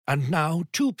And now,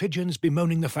 two pigeons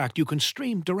bemoaning the fact you can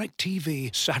stream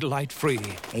DirecTV satellite-free.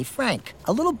 Hey, Frank,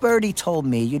 a little birdie told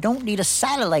me you don't need a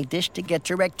satellite dish to get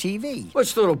DirecTV.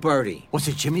 What's little birdie? Was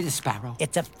it Jimmy the Sparrow?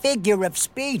 It's a figure of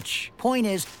speech. Point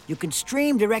is, you can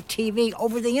stream DirecTV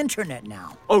over the internet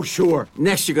now. Oh, sure.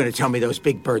 Next you're going to tell me those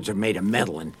big birds are made of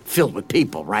metal and filled with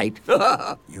people, right?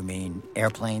 You mean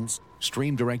airplanes?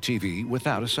 Stream DirecTV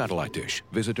without a satellite dish.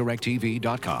 Visit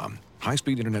DirecTV.com.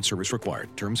 High-speed internet service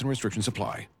required. Terms and restrictions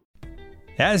apply.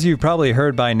 As you've probably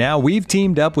heard by now, we've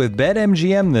teamed up with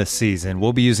BetMGM this season.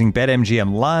 We'll be using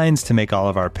BetMGM lines to make all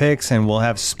of our picks, and we'll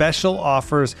have special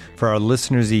offers for our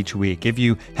listeners each week. If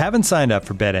you haven't signed up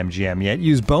for BetMGM yet,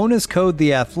 use bonus code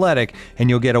The Athletic, and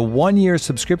you'll get a 1-year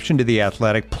subscription to The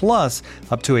Athletic, plus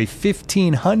up to a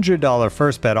 $1,500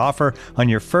 first bet offer on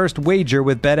your first wager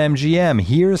with BetMGM.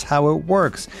 Here's how it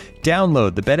works.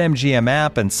 Download the BetMGM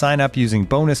app and sign up using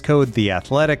bonus code The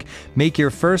Athletic. Make your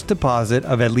first deposit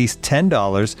of at least $10.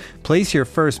 Place your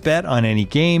first bet on any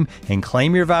game and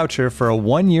claim your voucher for a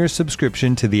 1-year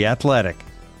subscription to The Athletic.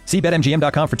 See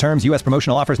BetMGM.com for terms. U.S.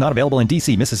 promotional offers not available in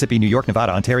D.C., Mississippi, New York,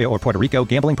 Nevada, Ontario, or Puerto Rico.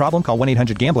 Gambling problem? Call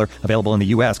 1-800-GAMBLER. Available in the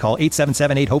U.S. Call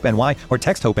 877-8-HOPE-NY or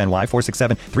text HOPE-NY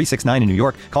 467-369 in New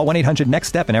York. Call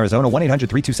 1-800-NEXT-STEP in Arizona.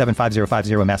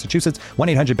 1-800-327-5050 in Massachusetts.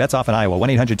 1-800-BETS-OFF in Iowa.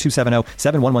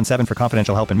 1-800-270-7117 for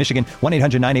confidential help in Michigan.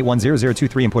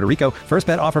 1-800-981-0023 in Puerto Rico. First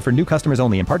bet offer for new customers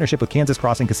only in partnership with Kansas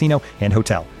Crossing Casino and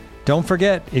Hotel. Don't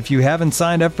forget, if you haven't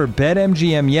signed up for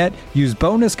BetMGM yet, use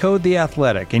bonus code The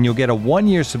Athletic, and you'll get a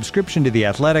 1-year subscription to The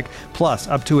Athletic, plus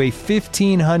up to a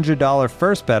 $1,500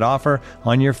 first bet offer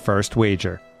on your first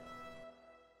wager.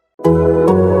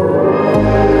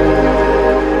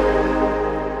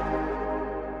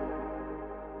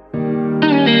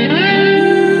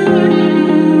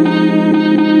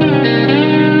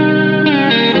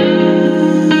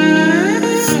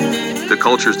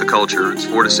 Culture is the culture. It's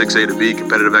 4 to 6 A to B,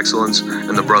 competitive excellence,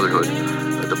 and the brotherhood.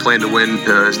 The plan to win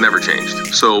has never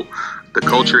changed. So the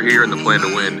culture here and the plan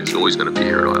to win is always going to be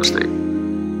here at Ohio State.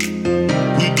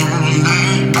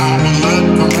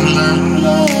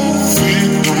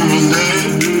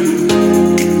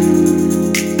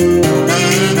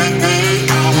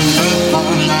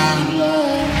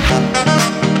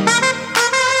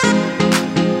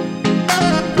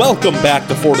 Welcome back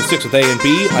to 4 to 6 with A and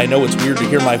B. I know it's weird to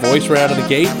hear my voice right out of the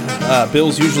gate.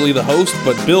 Bill's usually the host,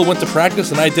 but Bill went to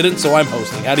practice and I didn't, so I'm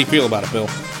hosting. How do you feel about it, Bill?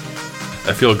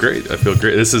 I feel great.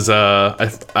 This is I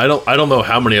don't know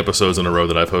how many episodes in a row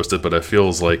that I've hosted, but it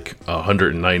feels like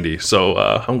 190. So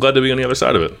I'm glad to be on the other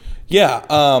side of it.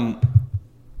 Yeah.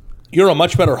 You're a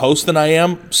much better host than I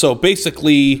am, so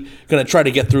basically going to try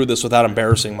to get through this without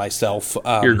embarrassing myself.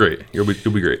 You're great. You'll be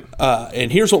great. And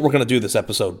here's what we're going to do this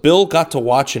episode. Bill got to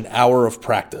watch an hour of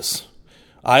practice.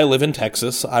 I live in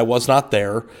Texas. I was not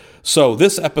there. So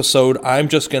this episode, I'm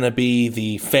just going to be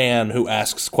the fan who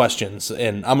asks questions,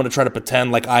 and I'm going to try to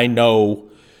pretend like I know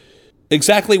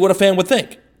exactly what a fan would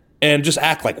think, and just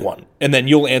act like one, and then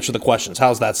you'll answer the questions.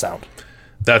 How's that sound?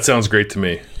 That sounds great to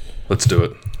me. Let's do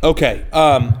it. Okay,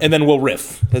 and then we'll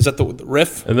riff. Is that the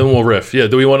riff? And then we'll riff. Yeah.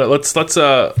 Do we want to? Let's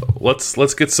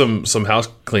get some house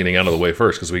cleaning out of the way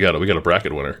first, because we got a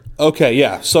bracket winner. Okay.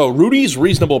 Yeah. So Rudy's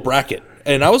reasonable bracket,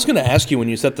 and I was going to ask you when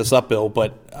you set this up, Bill,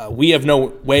 but we have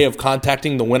no way of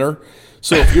contacting the winner.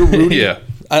 So if you're Rudy, yeah.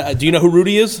 Do you know who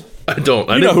Rudy is? I don't.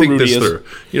 I didn't think this through.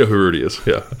 You know who Rudy is?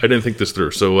 Yeah. I didn't think this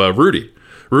through. So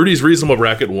Rudy's reasonable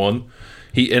bracket won.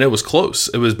 And it was close.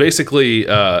 It was basically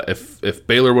if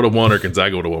Baylor would have won or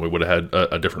Gonzaga would have won, we would have had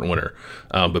a different winner.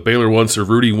 But Baylor won, so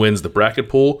Rudy wins the bracket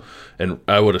pool. And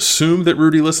I would assume that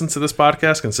Rudy listens to this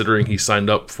podcast, considering he signed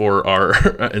up for our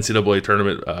NCAA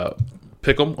tournament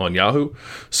pick'em on Yahoo.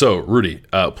 So Rudy,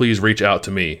 please reach out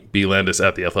to me,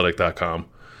 blandis@theathletic.com,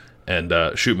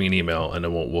 and shoot me an email, and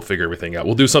then we'll figure everything out.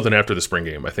 We'll do something after the spring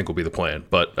game, I think will be the plan.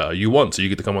 But you won, so you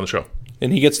get to come on the show.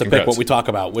 And he gets to pick what we talk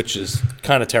about, which is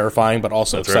kind of terrifying, but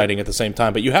also exciting at the same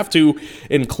time. But you have to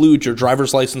include your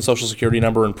driver's license, social security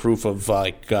number, and proof of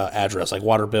address, like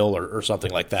water bill or something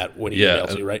like that when he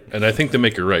emails you, right? And I think to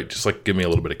make it right, just give me a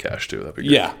little bit of cash too. That'd be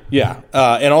great. Yeah.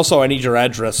 And also, I need your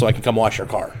address so I can come wash your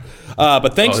car.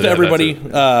 But thanks to everybody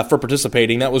for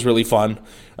participating. That was really fun.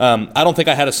 I don't think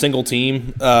I had a single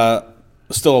team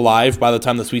still alive by the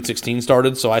time the Sweet 16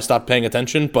 started, so I stopped paying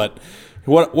attention. But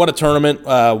what a tournament,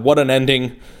 what an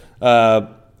ending,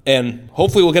 and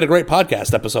hopefully we'll get a great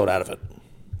podcast episode out of it.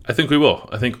 I think we will.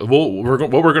 I think what we're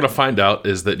going to find out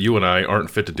is that you and I aren't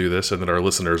fit to do this, and that our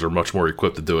listeners are much more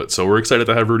equipped to do it. So we're excited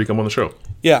to have Rudy come on the show.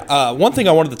 Yeah, one thing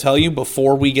I wanted to tell you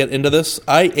before we get into this,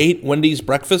 I ate Wendy's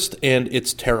breakfast, and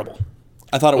it's terrible.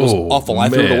 I thought it was awful. I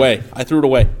threw it away.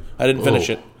 I didn't finish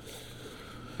it.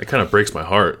 That kind of breaks my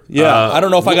heart. Yeah, I don't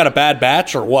know if I got a bad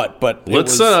batch or what, but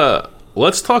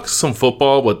let's talk some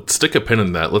football, but stick a pin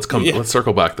in that. Let's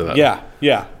circle back to that.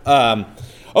 Yeah.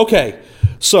 Okay,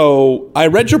 so I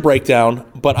read your breakdown,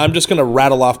 but I'm just going to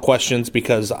rattle off questions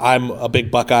because I'm a big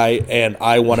Buckeye and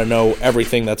I want to know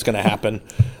everything that's going to happen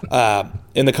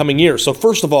in the coming years. So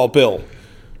first of all, Bill,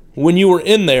 when you were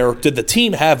in there, did the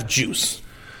team have juice?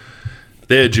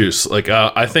 They had juice.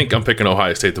 I think I'm picking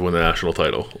Ohio State to win the national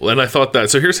title, and I thought that.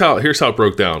 So here's how it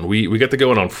broke down. We got to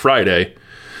go in on Friday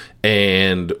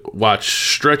and watch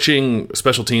stretching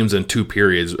special teams in 2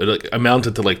 periods. It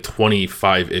amounted to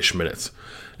 25-ish minutes,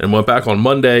 and went back on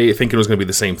Monday thinking it was going to be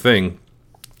the same thing,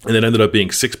 and then ended up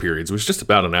being 6 periods. It was just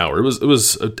about an hour. It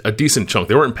was a decent chunk.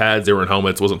 They weren't pads. They were in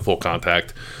helmets. Wasn't full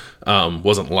contact.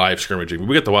 Wasn't live scrimmaging.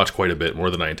 We got to watch quite a bit more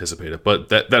than I anticipated. But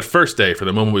that first day, from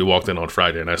the moment we walked in on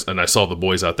Friday, and I saw the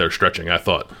boys out there stretching, I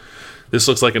thought, this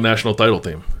looks like a national title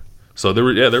team. So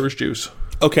there was juice.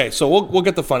 Okay, so we'll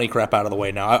get the funny crap out of the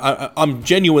way now. I'm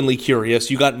genuinely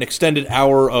curious. You got an extended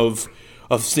hour of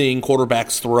seeing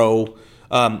quarterbacks throw.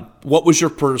 What was your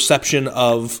perception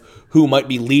of who might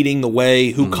be leading the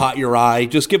way? Who caught your eye?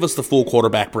 Just give us the full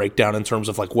quarterback breakdown in terms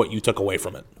of what you took away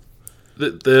from it.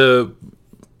 The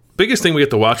biggest thing we had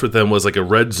to watch with them was a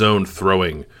red zone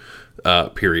throwing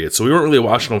period. So we weren't really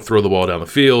watching them throw the ball down the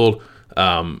field.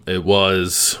 It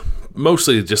was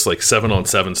mostly just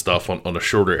 7-on-7 stuff on a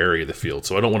shorter area of the field.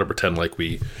 So I don't want to pretend like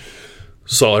we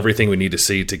saw everything we need to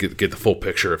see to get the full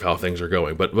picture of how things are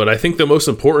going. But I think the most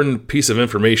important piece of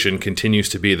information continues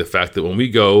to be the fact that when we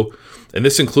go, and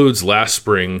this includes last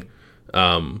spring,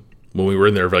 when we were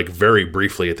in there very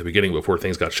briefly at the beginning before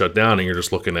things got shut down, and you're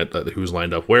just looking at who's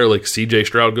lined up where, CJ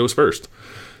Stroud goes first.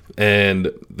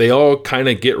 And they all kind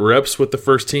of get reps with the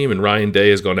first team, and Ryan Day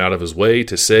has gone out of his way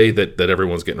to say that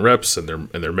everyone's getting reps and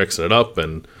they're mixing it up.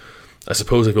 And I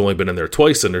suppose they've only been in there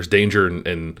twice, and there's danger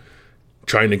in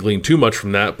trying to glean too much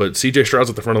from that, but CJ Stroud's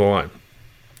at the front of the line.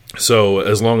 So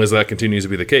as long as that continues to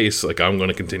be the case, I'm going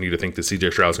to continue to think that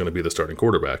CJ Stroud's going to be the starting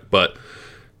quarterback. But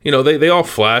they all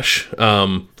flash.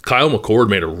 Kyle McCord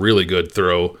made a really good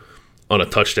throw on a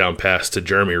touchdown pass to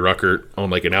Jeremy Ruckert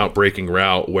on an out-breaking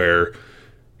route where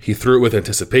he threw it with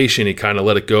anticipation. He kind of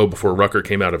let it go before Ruckert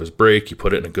came out of his break. He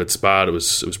put it in a good spot. It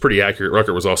was pretty accurate.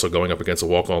 Ruckert was also going up against a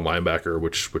walk-on linebacker,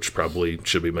 which probably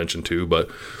should be mentioned too. But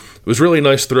it was really a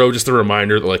nice throw. Just a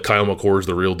reminder that Kyle McCord is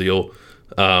the real deal.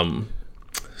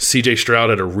 CJ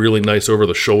Stroud had a really nice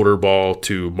over-the-shoulder ball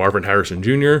to Marvin Harrison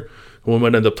Jr., who we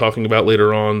might end up talking about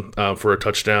later on for a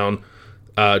touchdown.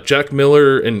 Jack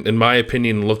Miller, in my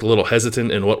opinion, looked a little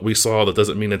hesitant in what we saw. That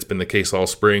doesn't mean it's been the case all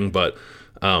spring, but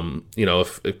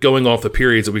if going off the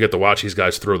periods that we get to watch these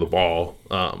guys throw the ball,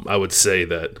 I would say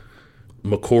that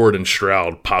McCord and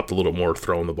Stroud popped a little more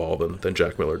throwing the ball than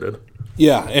Jack Miller did.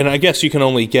 Yeah, and I guess you can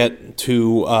only get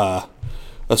to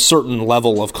a certain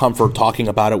level of comfort talking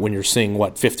about it when you're seeing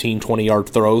 15, 20-yard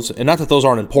throws. And not that those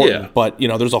aren't important, but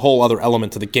there's a whole other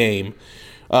element to the game.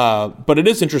 But it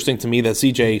is interesting to me that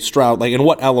CJ Stroud, in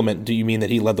what element do you mean that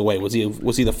he led the way? Was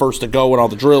he the first to go in all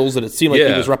the drills? Did it seem like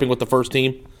he was repping with the first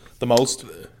team the most?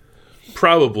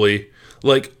 Probably.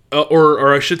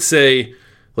 Or I should say,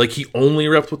 he only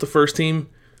repped with the first team.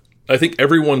 I think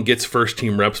everyone gets first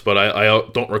team reps, but I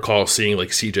don't recall seeing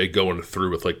CJ going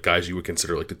through with guys you would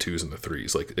consider the 2s and the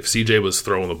 3s. If CJ was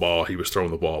throwing the ball, he was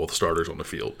throwing the ball with starters on the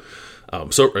field.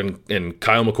 And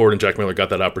Kyle McCord and Jack Miller got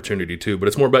that opportunity too. But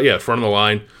it's more about front of the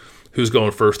line, who's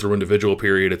going first through individual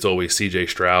period. It's always CJ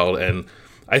Stroud, and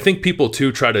I think people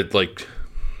too try to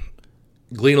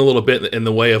glean a little bit in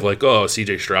the way of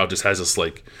CJ Stroud just has this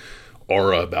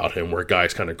aura about him where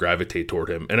guys kind of gravitate toward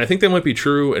him. And I think that might be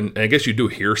true, and I guess you do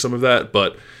hear some of that,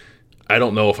 but I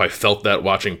don't know if I felt that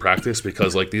watching practice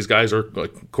because these guys are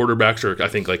quarterbacks are I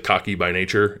think cocky by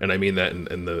nature, and I mean that in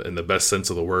the best sense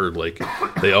of the word.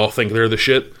 They all think they're the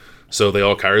shit, so they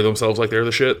all carry themselves like they're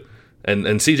the shit. And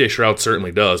CJ Stroud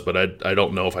certainly does, but I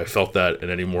don't know if I felt that in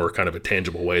any more kind of a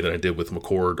tangible way than I did with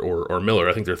McCord or Miller.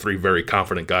 I think they're 3 very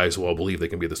confident guys who all believe they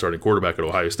can be the starting quarterback at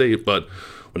Ohio State, but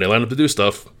when they line up to do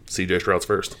stuff, CJ Stroud's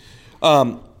first.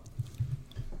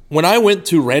 When I went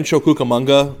to Rancho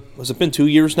Cucamonga, has it been 2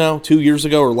 years now? 2 years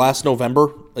ago or last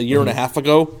November, a year and a half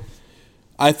ago,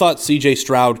 I thought CJ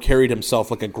Stroud carried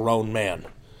himself like a grown man.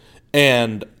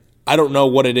 And I don't know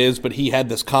what it is, but he had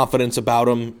this confidence about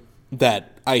him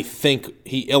that I think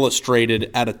he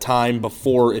illustrated at a time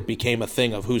before it became a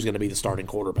thing of who's going to be the starting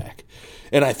quarterback.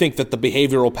 And I think that the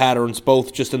behavioral patterns,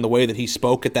 both just in the way that he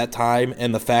spoke at that time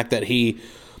and the fact that he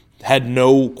had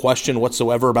no question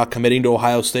whatsoever about committing to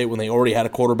Ohio State when they already had a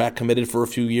quarterback committed for a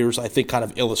few years, I think kind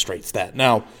of illustrates that.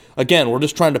 Now, again, we're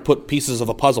just trying to put pieces of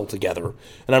a puzzle together,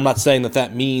 and I'm not saying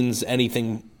that means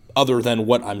anything other than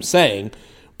what I'm saying,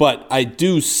 but I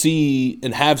do see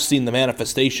and have seen the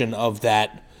manifestation of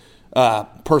that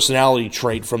personality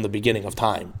trait from the beginning of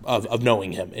time, of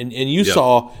knowing him. And you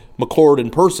saw McCord in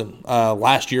person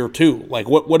last year too. Like,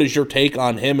 what is your take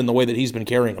on him and the way that he's been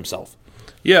carrying himself?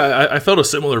 Yeah, I felt a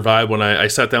similar vibe when I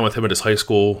sat down with him at his high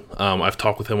school. I've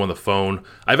talked with him on the phone.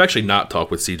 I've actually not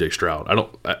talked with CJ Stroud. I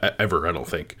don't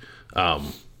think.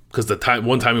 Because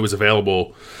one time he was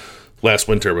available last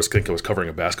winter, I was covering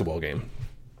a basketball game,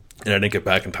 and I didn't get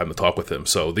back in time to talk with him.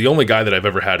 So the only guy that I've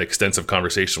ever had extensive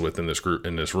conversation with in this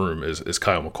room is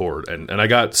Kyle McCord, and I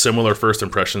got similar first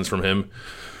impressions from him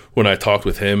when I talked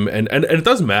with him, and it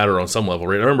doesn't matter on some level,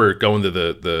 right? I remember going to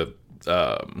the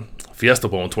Fiesta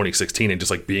Bowl in 2016 and just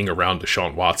like being around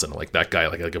Deshaun Watson, like that guy,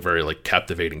 like a very like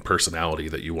captivating personality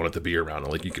that you wanted to be around,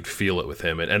 and like you could feel it with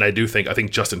him. And I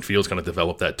think Justin Fields kind of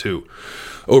developed that too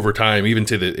over time, even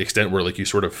to the extent where like you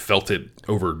sort of felt it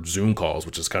over Zoom calls,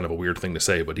 which is kind of a weird thing to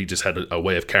say, but he just had a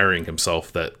way of carrying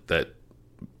himself that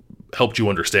helped you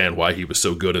understand why he was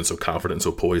so good and so confident and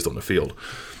so poised on the field.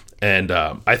 And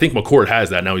I think McCord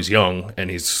has that. Now he's young and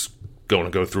he's going to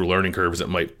go through learning curves that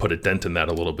might put a dent in that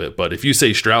a little bit. But if you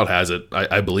say Stroud has it,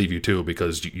 I believe you too,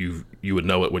 because you would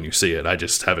know it when you see it. I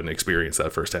just haven't experienced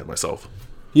that firsthand myself.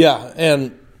 Yeah,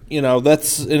 and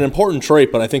that's an important trait,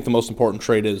 but I think the most important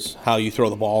trait is how you throw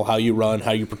the ball, how you run,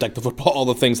 how you protect the football, all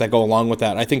the things that go along with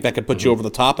that. I think that could put you over the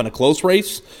top in a close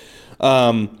race.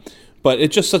 But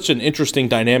it's just such an interesting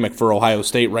dynamic for Ohio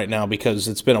State right now because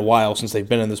it's been a while since they've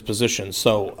been in this position.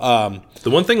 So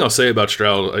the one thing I'll say about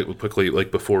Stroud quickly,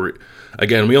 like before,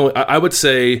 again, I would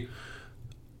say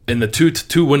in the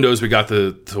two windows we got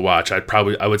to watch,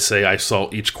 I would say I saw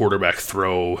each quarterback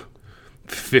throw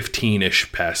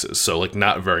 15-ish passes, so like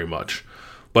not very much.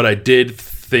 But I did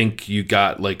think you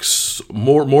got like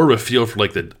more of a feel for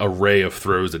like the array of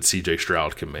throws that CJ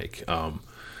Stroud can make.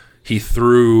 He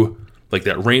threw like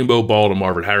that rainbow ball to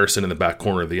Marvin Harrison in the back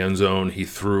corner of the end zone. He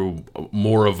threw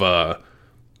more of a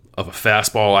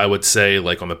fastball, I would say,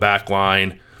 like on the back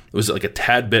line. It was like a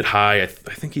tad bit high. I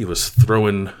think he was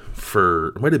throwing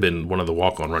for, it might have been one of the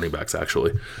walk-on running backs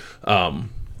actually.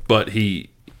 But it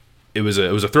was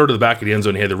a throw to the back of the end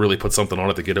zone. He had to really put something on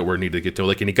it to get it where it needed to get to.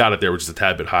 Like, and he got it there, which is a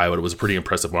tad bit high, but it was a pretty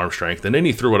impressive arm strength. And then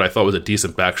he threw what I thought was a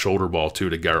decent back shoulder ball too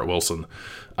to Garrett Wilson.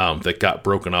 That got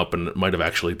broken up and might have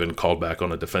actually been called back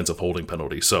on a defensive holding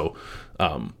penalty. So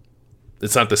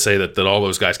it's not to say that all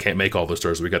those guys can't make all those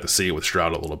throws. We got to see it with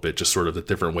Stroud a little bit, just sort of the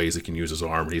different ways he can use his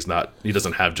arm. And he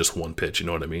doesn't have just one pitch, you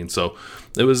know what I mean? So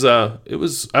it was I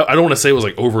don't want to say it was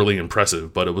like overly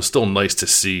impressive, but it was still nice to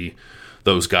see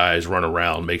those guys run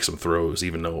around, make some throws,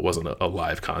 even though it wasn't a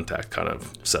live contact kind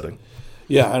of setting.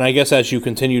 Yeah, and I guess as you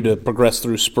continue to progress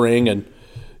through spring and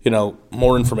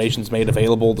more information's made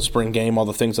available, the spring game, all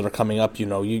the things that are coming up,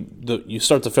 you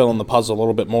start to fill in the puzzle a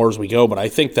little bit more as we go. But I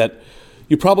think that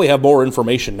you probably have more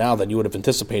information now than you would have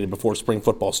anticipated before spring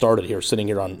football started here, sitting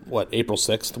here on, April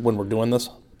 6th when we're doing this?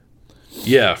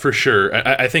 Yeah, for sure.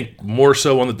 I think more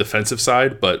so on the defensive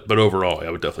side, but overall,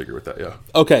 I would definitely agree with that, yeah.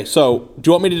 Okay, so do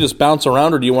you want me to just bounce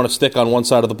around, or do you want to stick on one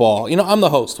side of the ball? I'm the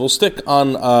host. We'll stick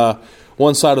on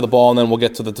one side of the ball, and then we'll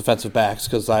get to the defensive backs,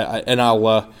 because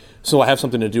so I have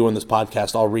something to do in this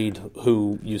podcast. I'll read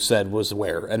who you said was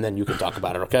where, and then you can talk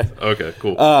about it, okay? Okay,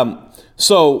 cool.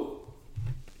 So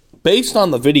based on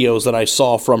the videos that I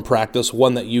saw from practice,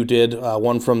 one that you did,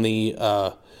 one from the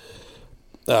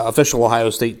official Ohio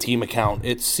State team account,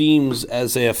 it seems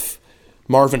as if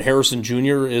Marvin Harrison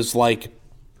Jr. is like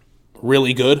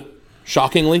really good,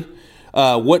 shockingly.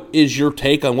 What is your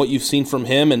take on what you've seen from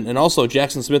him? And also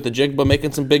Jackson Smith-Njigba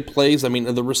making some big plays. I mean,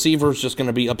 are the receivers just going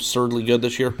to be absurdly good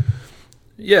this year?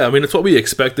 Yeah, I mean, it's what we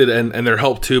expected, and their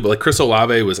help too. But like Chris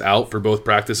Olave was out for both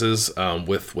practices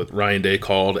with what Ryan Day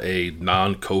called a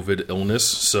non-COVID illness.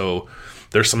 So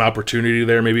there's some opportunity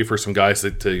there maybe for some guys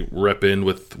to rep in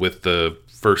with the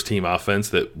first team offense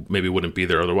that maybe wouldn't be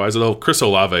there otherwise. Although Chris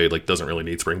Olave doesn't really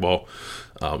need spring ball,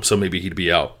 so maybe he'd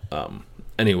be out.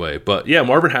 Anyway, but yeah,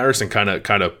 Marvin Harrison kind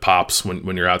of pops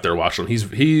when you're out there watching him.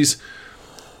 He's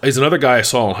another guy I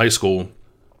saw in high school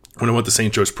when I went to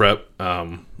St. Joe's Prep.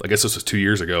 I guess this was 2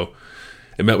 years ago.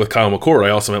 I met with Kyle McCord. I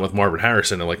also met with Marvin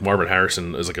Harrison, and like Marvin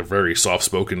Harrison is like a very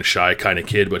soft-spoken, shy kind of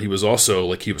kid, but he was also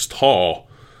like he was tall,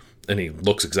 and he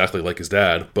looks exactly like his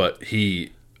dad, but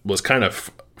he was kind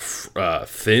of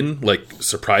thin, like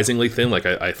surprisingly thin. Like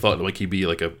I thought like he'd be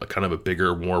like a kind of a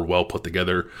bigger, more well put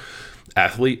together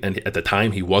athlete, and at the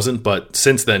time he wasn't, but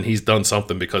since then he's done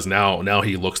something, because now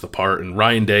he looks the part. And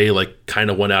Ryan Day like kind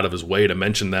of went out of his way to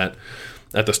mention that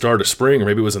at the start of spring, or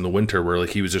maybe it was in the winter, where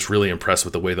like he was just really impressed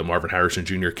with the way that Marvin Harrison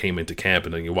Jr. came into camp,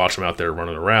 and then you watch him out there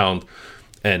running around,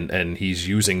 and he's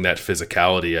using that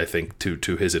physicality, I think,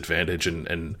 to his advantage.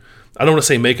 And I don't want to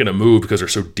say making a move because they're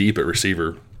so deep at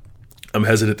receiver. I'm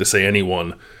hesitant to say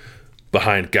anyone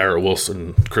behind Garrett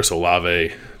Wilson, Chris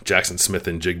Olave, Jackson Smith,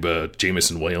 and Jigba,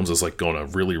 Jameson Williams is like going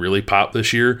to really, really pop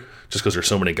this year, just because there's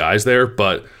so many guys there.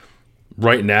 But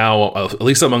right now, at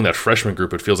least among that freshman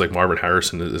group, it feels like Marvin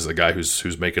Harrison is the guy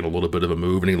who's making a little bit of a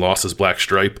move, and he lost his black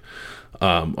stripe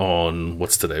on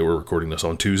what's today? We're recording this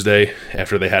on Tuesday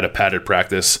after they had a padded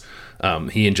practice.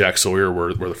 He and Jack Sawyer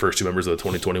were the first two members of the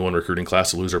 2021 recruiting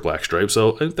class to lose their black stripe.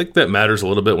 So I think that matters a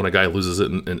little bit when a guy loses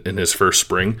it in his first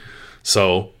spring.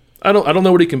 So I don't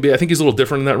know what he can be. I think he's a little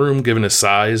different in that room, given his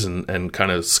size and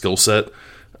kind of skill set.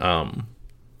 I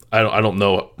don't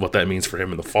know what that means for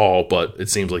him in the fall, but it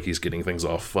seems like he's getting things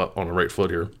off on the right foot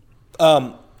here.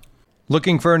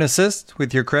 Looking for an assist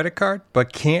with your credit card,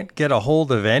 but can't get a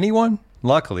hold of anyone?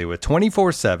 Luckily, with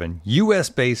 24/7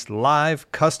 U.S.-based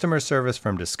live customer service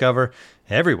from Discover,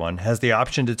 everyone has the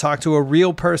option to talk to a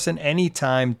real person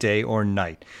anytime, day or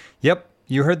night. Yep,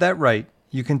 you heard that right.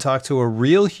 You can talk to a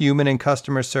real human in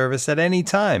customer service at any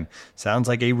time. Sounds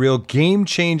like a real game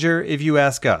changer if you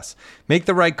ask us. Make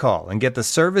the right call and get the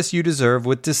service you deserve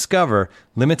with Discover.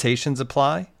 Limitations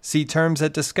apply. See terms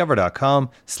at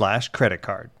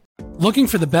discover.com/creditcard. Looking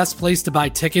for the best place to buy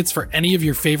tickets for any of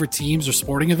your favorite teams or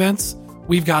sporting events?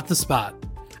 We've got the spot.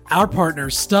 Our partner,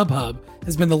 StubHub,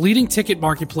 has been the leading ticket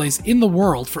marketplace in the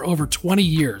world for over 20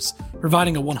 years,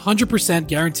 providing a 100%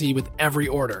 guarantee with every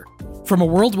order. From a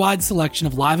worldwide selection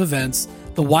of live events,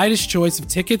 the widest choice of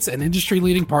tickets, and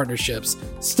industry-leading partnerships,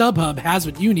 StubHub has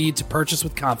what you need to purchase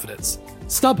with confidence.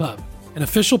 StubHub, an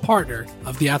official partner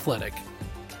of The Athletic.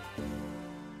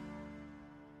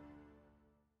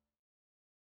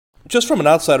 Just from an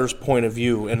outsider's point of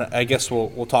view, and I guess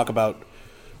we'll talk about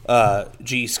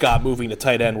G. Scott moving to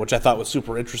tight end, which I thought was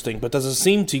super interesting, but does it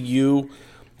seem to you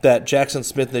that Jackson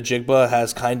Smith-Njigba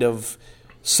has kind of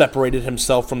separated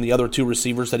himself from the other two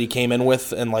receivers that he came in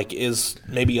with, and like is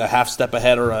maybe a half step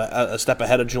ahead or a step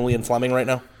ahead of Julian Fleming right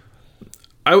now?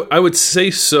 I would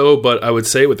say so, but I would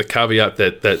say with the caveat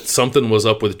that something was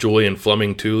up with Julian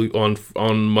Fleming too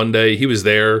on Monday. He was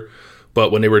there,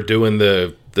 but when they were doing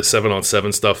the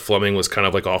 7-on-7 stuff, Fleming was kind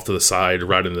of like off to the side,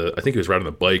 I think he was riding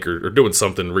the bike or doing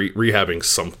something, rehabbing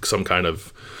some kind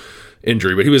of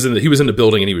injury. But he was in the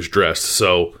building and he was dressed,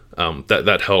 so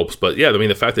that helps. But yeah, I mean,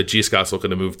 the fact that G. Scott's looking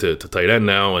to move to tight end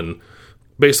now, and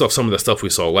based off some of the stuff we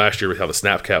saw last year with how the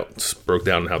snap counts broke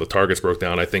down and how the targets broke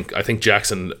down, I think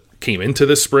Jackson came into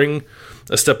this spring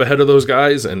a step ahead of those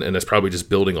guys, and is probably just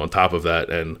building on top of that.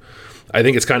 And I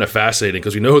think it's kind of fascinating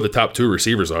because we know who the top two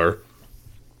receivers are.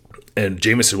 And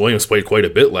Jameson Williams played quite a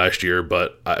bit last year,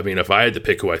 but I mean, if I had to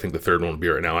pick who I think the third one would be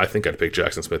right now, I think I'd pick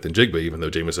Jackson Smith-Njigba, even though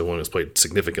Jameson Williams played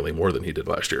significantly more than he did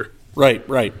last year.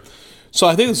 Right. So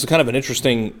I think this is kind of an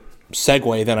interesting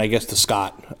segue then, I guess, to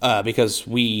Scott, because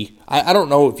I don't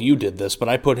know if you did this, but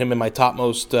I put him in my top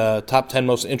 10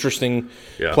 most interesting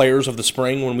players of the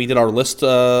spring when we did our list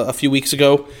a few weeks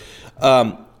ago.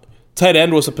 Tight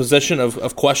end was a position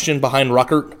of question behind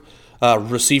Ruckert.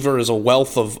 Receiver is a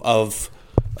wealth of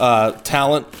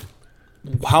talent.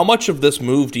 How much of this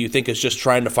move do you think is just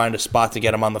trying to find a spot to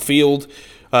get him on the field?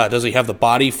 Does he have the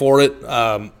body for it?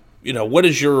 What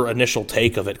is your initial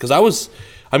take of it? Because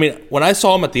when I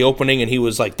saw him at the opening and he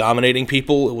was like dominating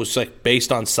people, it was like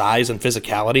based on size and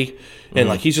physicality, and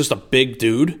like he's just a big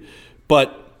dude.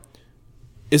 But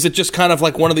is it just kind of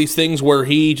like one of these things where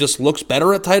he just looks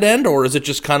better at tight end, or is it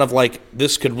just kind of like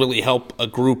this could really help a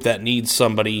group that needs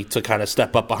somebody to kind of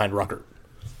step up behind Ruckert?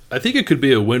 I think it could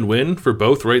be a win-win for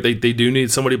both, right? They do need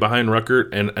somebody behind Ruckert,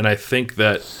 and I think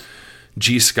that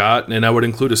G. Scott, and I would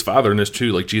include his father in this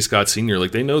too, like G. Scott Sr.,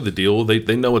 like they know the deal.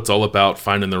 They know it's all about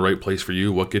finding the right place for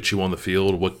you, what gets you on the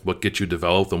field, what gets you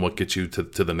developed, and what gets you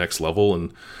to the next level.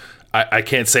 And I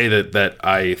can't say that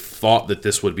I thought that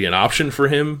this would be an option for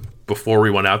him before we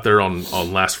went out there on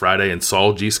last Friday and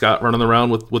saw G. Scott running around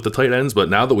with the tight ends, but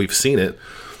now that we've seen it,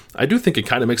 I do think it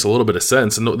kind of makes a little bit of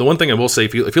sense. And the one thing I will say,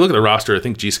 if you look at the roster, I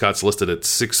think G. Scott's listed at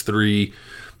 6'3",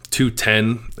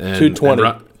 210, and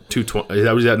 220. 220.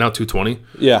 That was that now 220.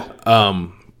 Yeah.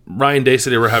 Ryan Day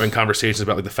said they were having conversations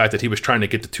about like the fact that he was trying to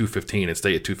get to 215 and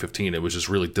stay at 215. It was just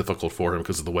really difficult for him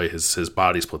because of the way his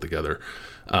body's put together.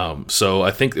 So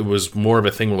I think it was more of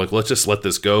a thing where like, let's just let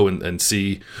this go and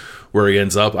see where he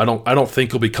ends up. I don't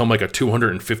think he'll become like a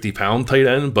 250-pound tight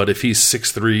end, but if he's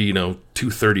 6'3",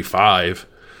 235.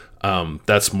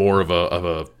 That's more of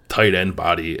a tight end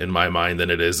body in my mind than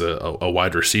it is a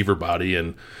wide receiver body.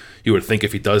 And you would think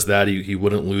if he does that, he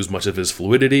wouldn't lose much of his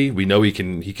fluidity. We know he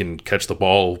can catch the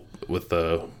ball with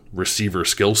the receiver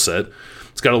skill set.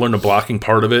 He's got to learn the blocking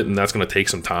part of it, and that's going to take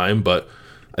some time. But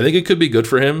I think it could be good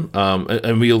for him.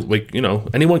 And we, like,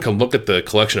 anyone can look at the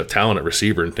collection of talent at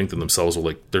receiver and think to themselves, well,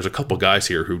 like, there's a couple guys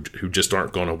here who just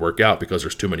aren't going to work out because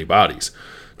there's too many bodies,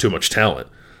 too much talent.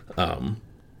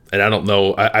 And I don't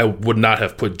know. I would not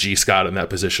have put G. Scott in that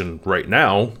position right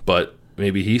now, but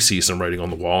maybe he sees some writing on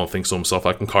the wall and thinks to himself,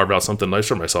 I can carve out something nice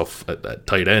for myself at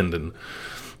tight end. And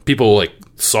people like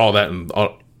saw that and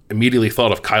immediately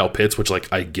thought of Kyle Pitts, which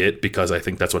like I get because I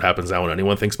think that's what happens now when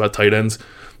anyone thinks about tight ends.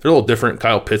 They're a little different.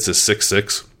 Kyle Pitts is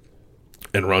 6'6"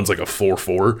 and runs like a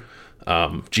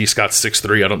 4.4. G. Scott's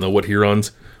 6'3". I don't know what he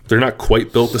runs. They're not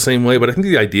quite built the same way, but I think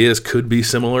the ideas could be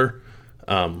similar.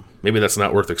 Maybe that's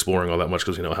not worth exploring all that much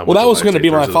because how much. Well, that was going to be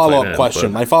my follow-up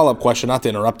question. My follow-up question, not to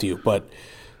interrupt you, but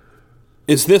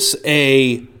is this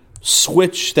a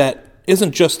switch that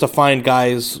isn't just to find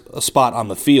guys a spot on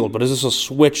the field, but is this a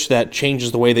switch that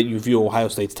changes the way that you view Ohio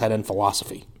State's tight end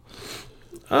philosophy?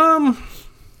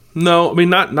 No, I mean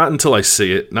not until I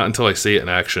see it. Not until I see it in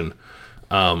action.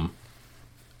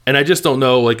 And I just don't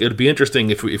know. Like, it'd be interesting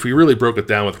if we really broke it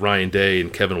down with Ryan Day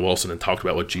and Kevin Wilson and talked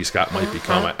about what G. Scott might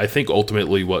become. I think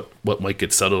ultimately what might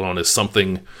get settled on is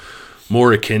something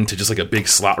more akin to just like a big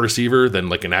slot receiver than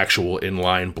like an actual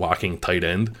inline blocking tight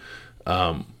end.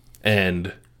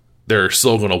 And they're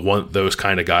still going to want those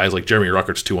kind of guys. Like Jeremy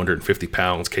Ruckert's 250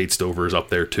 pounds. Kate Stover's up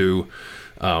there too.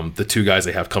 The two guys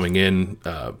they have coming in,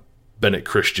 Bennett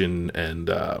Christian and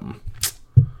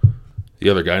the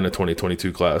other guy in the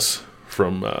 2022 class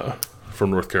from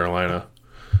North Carolina.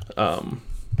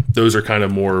 Those are kind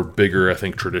of more bigger, I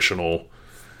think, traditional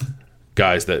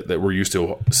guys that we're used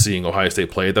to seeing Ohio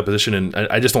State play at that position. And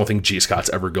I just don't think G. Scott's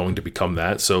ever going to become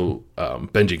that. So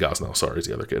Benji Gosnell, sorry, is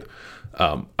the other kid.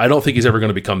 I don't think he's ever going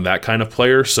to become that kind of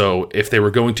player. So if they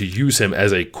were going to use him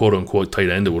as a quote-unquote tight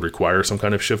end, it would require some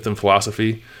kind of shift in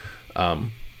philosophy.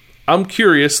 I'm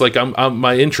curious. Like,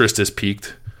 my interest is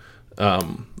piqued.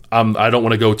 I don't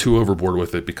want to go too overboard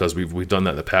with it because we've done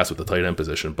that in the past with the tight end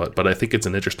position, but I think it's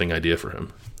an interesting idea for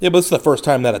him. Yeah, but it's the first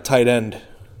time that a tight end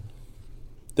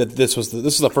this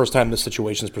is the first time this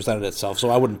situation has presented itself, so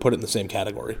I wouldn't put it in the same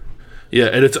category. Yeah,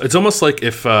 and it's almost like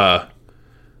if Jeremy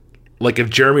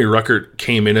Ruckert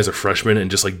came in as a freshman and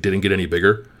just like didn't get any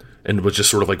bigger and was just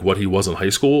sort of like what he was in high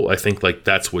school, I think like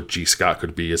that's what G. Scott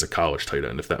could be as a college tight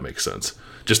end, if that makes sense.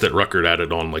 Just that Ruckert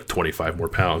added on like 25 more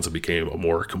pounds and became a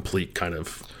more complete kind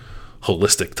of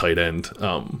holistic tight end.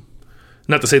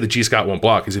 Not to say that G. Scott won't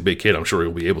block. He's a big kid. I'm sure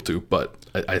he'll be able to, but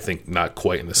I think not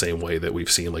quite in the same way that we've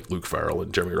seen like Luke Farrell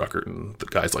and Jeremy Ruckert and the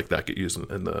guys like that get used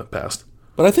in the past.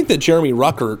 But I think that Jeremy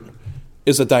Ruckert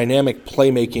is a dynamic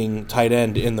playmaking tight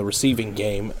end in the receiving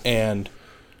game and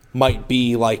might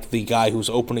be like the guy who's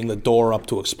opening the door up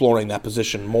to exploring that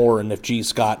position more. And if G.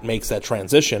 Scott makes that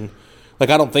transition, like,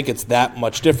 I don't think it's that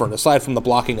much different aside from the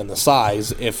blocking and the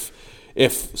size. If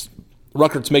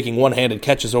Ruckert's making one-handed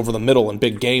catches over the middle in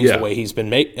big games the way he's been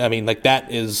making, I mean, like,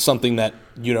 that is something that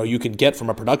you could get from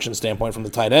a production standpoint from the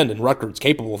tight end, and Ruckert's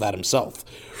capable of that himself.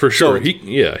 For sure,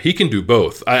 he can do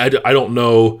both. I don't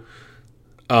know.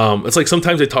 It's like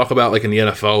sometimes they talk about like in the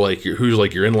NFL, like who's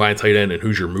like your inline tight end and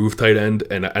who's your move tight end,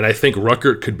 and I think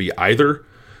Ruckert could be either.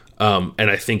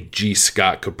 And I think G.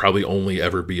 Scott could probably only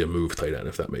ever be a move tight end,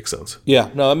 if that makes sense. Yeah,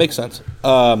 no, that makes sense.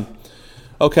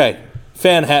 Okay,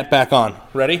 fan hat back on.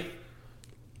 Ready?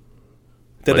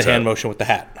 Did the hand motion with the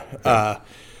hat.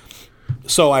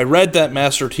 So I read that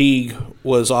Master Teague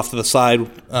was off to the side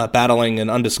battling an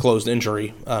undisclosed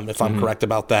injury, if I'm correct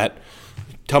about that.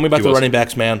 Tell me about the running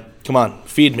backs, man. Come on,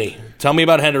 feed me. Tell me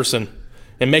about Henderson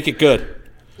and make it good.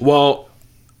 Well,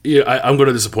 yeah, I'm going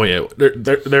to disappoint you.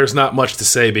 There's not much to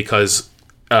say because,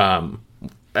 as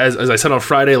I said on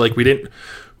Friday, like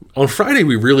on Friday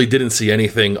we really didn't see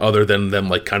anything other than them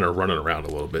like kind of running around a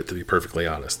little bit, to be perfectly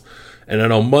honest. And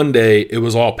then on Monday it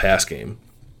was all pass game.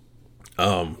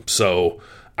 So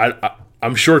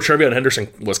I'm sure Trevion Henderson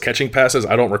was catching passes.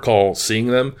 I don't recall seeing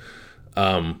them.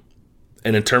 And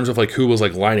in terms of like who was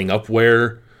like lining up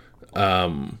where,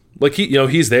 like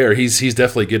he's there. He's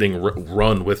definitely getting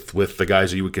run with the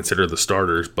guys you would consider the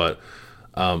starters. But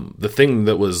the thing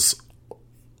that was,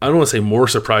 I don't want to say more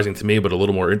surprising to me, but a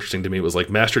little more interesting to me was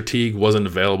like Master Teague wasn't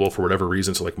available for whatever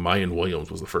reason. So like Mayan Williams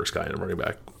was the first guy in the running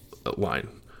back line,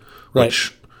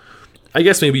 which I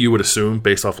guess maybe you would assume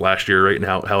based off last year, right, and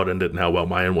how it ended and how well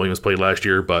Mayan Williams played last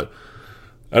year. But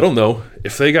I don't know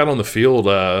if they got on the field.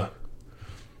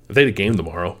 If they had a game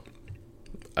tomorrow,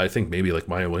 I think maybe like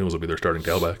Maya Williams will be their starting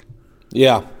tailback.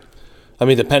 Yeah. I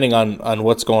mean, depending on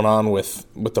what's going on with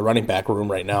the running back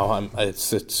room right now,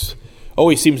 it's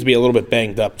always seems to be a little bit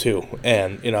banged up too.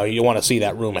 And, you want to see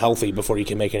that room healthy before you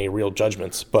can make any real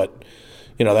judgments. But,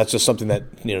 that's just something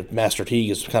that, Master Teague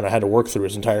has kind of had to work through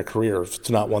his entire career. If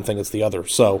it's not one thing, it's the other.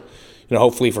 So,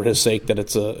 hopefully for his sake that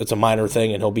it's a minor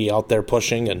thing and he'll be out there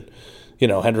pushing and,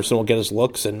 Henderson will get his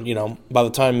looks. And, by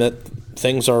the time that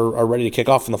things are ready to kick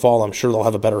off in the fall, I'm sure they'll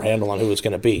have a better handle on who it's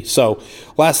going to be. So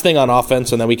last thing on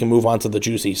offense, and then we can move on to the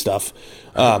juicy stuff.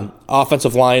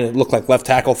 Offensive line, it looked like left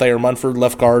tackle Thayer Munford,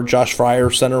 left guard Josh Fryer,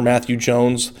 center Matthew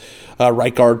Jones,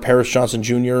 right guard Paris Johnson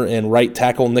Jr., and right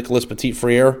tackle Nicholas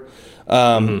Petit-Frere.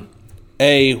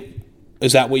 A,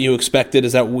 is that what you expected?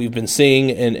 Is that what we've been seeing?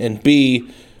 And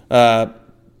B,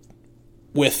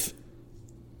 with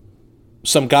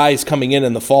some guys coming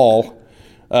in the fall,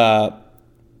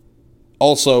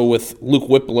 also with Luke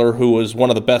Whippler, who is one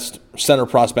of the best center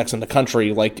prospects in the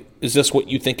country, like, is this what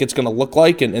you think it's going to look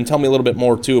like? And tell me a little bit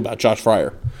more, too, about Josh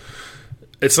Fryer.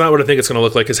 It's not what I think it's going to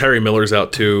look like, because Harry Miller's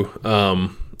out, too.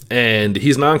 And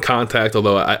he's non-contact,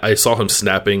 although I saw him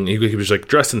snapping. He was like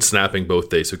dressed and snapping both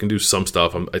days, so he can do some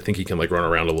stuff. I think he can like run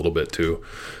around a little bit too.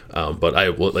 But I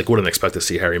wouldn't expect to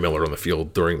see Harry Miller on the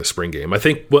field during the spring game. I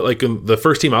think when the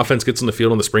first team offense gets on the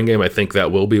field in the spring game, I think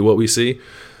that will be what we see.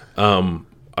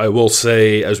 I will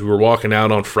say, as we were walking out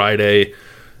on Friday,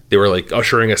 they were like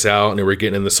ushering us out and they were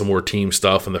getting into some more team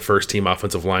stuff, and the first team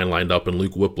offensive line lined up and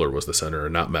Luke Whippler was the center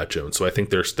and not Matt Jones. So I think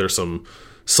there's some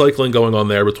cycling going on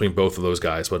there between both of those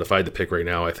guys. But if I had to pick right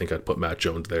now, I think I'd put Matt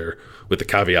Jones there, with the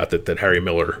caveat that Harry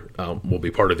Miller will be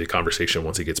part of the conversation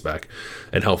once he gets back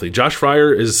and healthy. Josh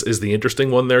Fryer is the interesting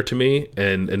one there to me,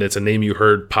 and it's a name you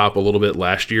heard pop a little bit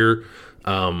last year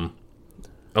among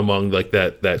like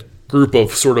that group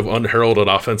of sort of unheralded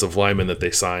offensive linemen that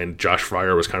they signed. Josh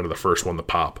Fryer was kind of the first one to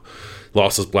pop.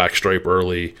 Lost his black stripe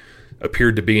early,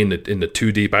 appeared to be in the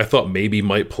two deep. I thought maybe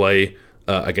might play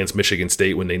against Michigan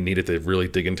State when they needed to really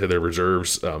dig into their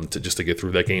reserves to get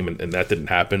through that game, and that didn't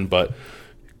happen. But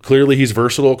clearly he's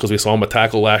versatile, because we saw him a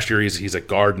tackle last year. He's a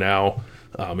guard now,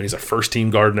 and he's a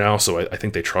first-team guard now, so I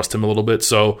think they trust him a little bit.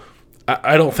 So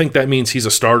I don't think that means he's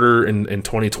a starter in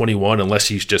 2021 unless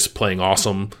he's just playing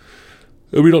awesome.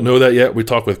 We don't know that yet. We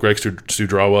talked with Greg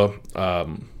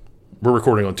Studrawa. We're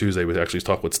recording on Tuesday. We actually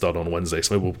talked with Stud on Wednesday,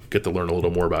 so maybe we'll get to learn a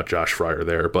little more about Josh Fryer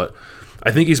there. But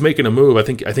I think he's making a move. I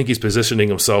think he's positioning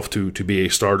himself to be a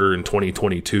starter in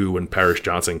 2022 when Paris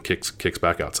Johnson kicks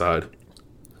back outside.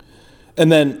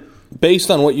 And then,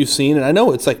 based on what you've seen, and I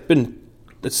know it's like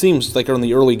it seems like in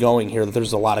the early going here that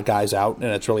there's a lot of guys out, and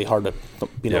it's really hard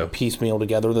to piecemeal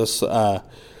together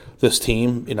this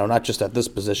team. Not just at this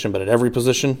position, but at every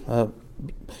position.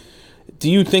 Do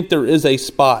you think there is a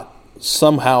spot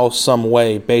somehow, some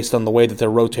way, based on the way that they're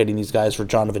rotating these guys, for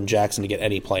Donovan Jackson to get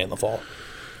any play in the fall?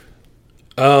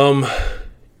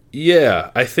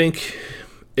 Yeah, I think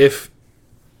if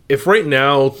right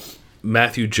now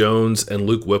Matthew Jones and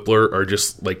Luke Whippler are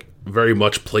just like very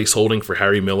much placeholding for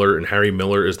Harry Miller, and Harry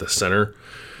Miller is the center,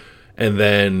 and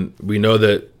then we know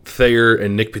that Thayer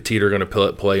and Nick Petit are going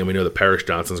to play, and we know that Paris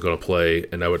Johnson's going to play,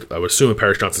 and I would assume that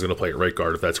Paris Johnson's going to play at right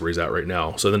guard if that's where he's at right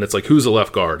now. So then it's like, who's the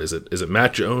left guard? Is it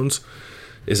Matt Jones?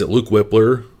 Is it Luke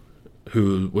Whippler,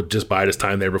 who would just bide his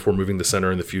time there before moving to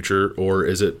center in the future, or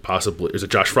is it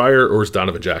Josh Fryer, or is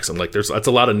Donovan Jackson? Like that's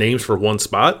a lot of names for one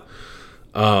spot.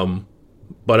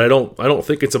 But I don't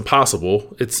think it's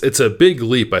impossible. It's a big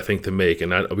leap, I think, to make,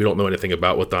 and we don't know anything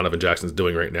about what Donovan Jackson's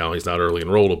doing right now. He's not early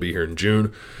enrolled. He'll be here in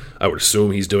June. I would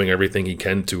assume he's doing everything he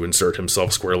can to insert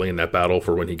himself squarely in that battle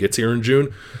for when he gets here in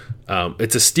June.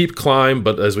 It's a steep climb,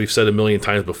 but as we've said a million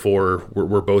times before,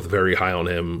 we're both very high on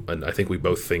him, and I think we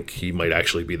both think he might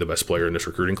actually be the best player in this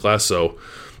recruiting class. So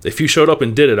if he showed up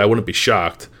and did it, I wouldn't be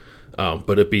shocked. But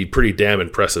it'd be pretty damn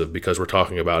impressive, because we're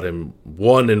talking about him,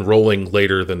 one, enrolling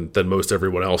later than most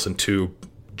everyone else, and two,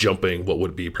 jumping what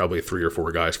would be probably 3 or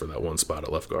 4 guys for that one spot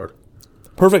at left guard.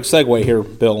 Perfect segue here,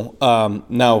 Bill.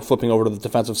 Now flipping over to the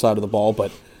defensive side of the ball,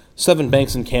 but Sevyn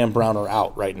Banks and Cam Brown are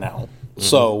out right now. Mm-hmm.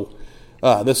 So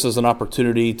this is an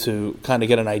opportunity to kind of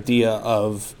get an idea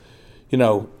of,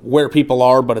 where people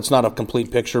are, but it's not a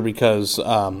complete picture because,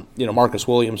 Marcus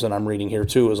Williams, and I'm reading here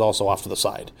too, is also off to the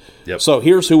side. Yep. So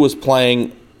here's who was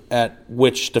playing at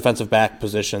which defensive back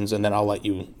positions, and then I'll let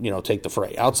you, take the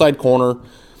fray. Outside corner,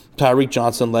 Tyreek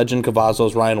Johnson, Legend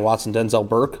Cavazos, Ryan Watson, Denzel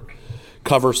Burke.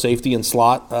 Cover safety and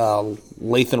slot,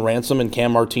 Lathan Ransom and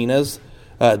Cam Martinez.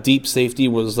 Deep safety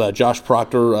was Josh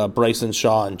Proctor, Bryson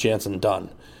Shaw, and Jansen Dunn.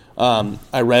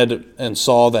 I read and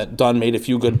saw that Dunn made a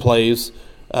few good plays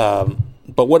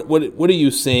But what are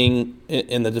you seeing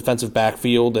in the defensive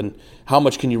backfield, and how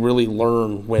much can you really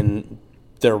learn when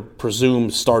their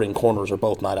presumed starting corners are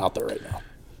both not out there right now?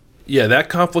 Yeah, that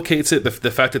complicates it.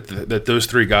 The fact that those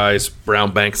three guys,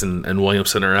 Brown, Banks, and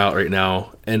Williamson, are out right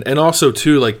now, and also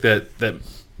too like that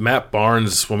Matt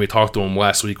Barnes, when we talked to him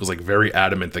last week, was like very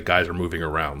adamant that guys are moving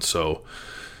around. So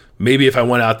maybe if I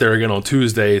went out there again on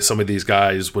Tuesday, some of these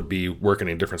guys would be working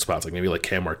in different spots. Like maybe like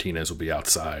Cam Martinez would be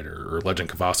outside, or Legend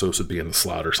Cavazos would be in the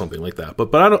slot or something like that.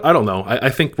 But I don't know. I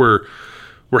think we're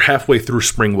halfway through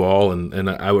spring ball, and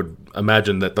I would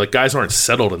imagine that like guys aren't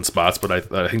settled in spots, but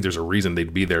I think there's a reason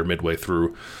they'd be there midway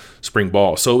through spring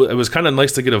ball. So it was kind of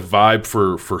nice to get a vibe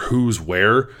for who's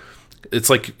where. It's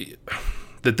like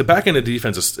the back end of the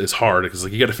defense is hard because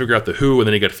like you got to figure out the who, and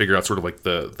then you got to figure out sort of like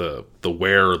the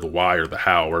where or the why or the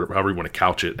how, or however you want to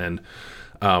couch it. And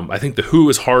I think the who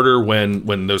is harder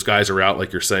when those guys are out,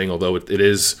 like you're saying, although it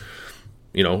is,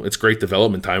 you know, it's great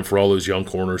development time for all those young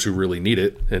corners who really need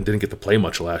it and didn't get to play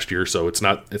much last year. So it's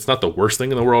not the worst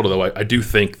thing in the world, although I do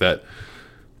think that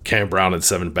Cam Brown and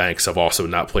Seven Banks have also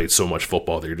not played so much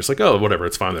football that you're just like, oh, whatever,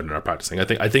 it's fine, they're not practicing. I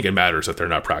think it matters that they're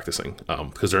not practicing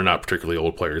because they're not particularly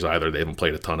old players either. They haven't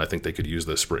played a ton. I think they could use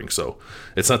this spring. So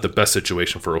it's not the best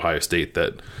situation for Ohio State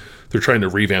that they're trying to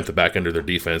revamp the back end of their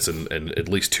defense, and at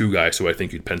least two guys who I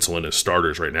think you'd pencil in as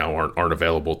starters right now aren't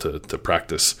available to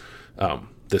practice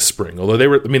this spring. Although they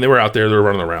were out there, they were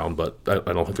running around, but I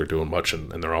don't think they're doing much,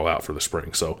 and they're all out for the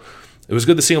spring. So it was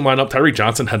good to see him line up. Tyree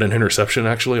Johnson had an interception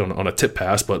actually on a tip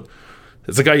pass, but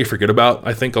it's a guy you forget about,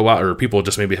 I think, a lot, or people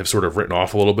just maybe have sort of written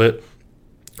off a little bit.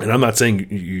 And I'm not saying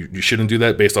you shouldn't do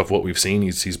that based off what we've seen.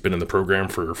 He's been in the program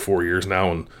for 4 years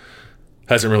now and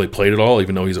hasn't really played at all,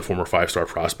 even though he's a former 5-star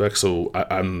prospect. So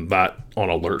I'm not on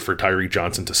alert for Tyree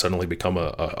Johnson to suddenly become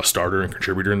a starter and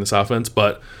contributor in this offense,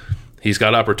 but he's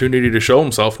got opportunity to show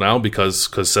himself now because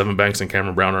Seven Banks and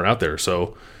Cameron Brown are out there.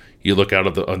 So you look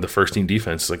out on the first team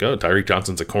defense, it's like, oh, Tyree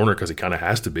Johnson's a corner because he kind of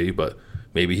has to be, but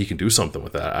maybe he can do something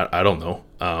with that. I don't know.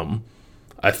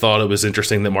 I thought it was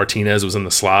interesting that Martinez was in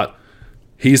the slot.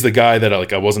 He's the guy that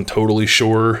I wasn't totally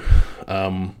sure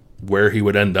where he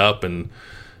would end up, and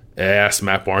I asked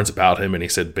Matt Barnes about him, and he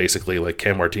said basically like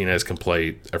Cam Martinez can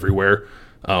play everywhere,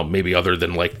 maybe other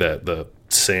than like the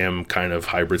Sam kind of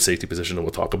hybrid safety position that we'll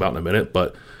talk about in a minute,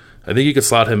 but I think you could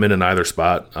slot him in either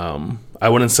spot. I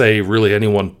wouldn't say really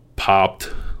anyone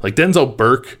popped. Like Denzel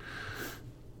Burke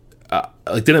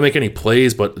didn't make any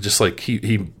plays, but just like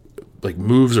he like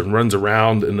moves and runs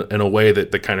around in a way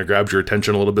that kind of grabs your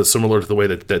attention a little bit, similar to the way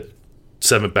that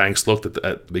Seven Banks looked at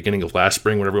the beginning of last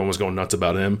spring when everyone was going nuts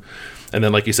about him. And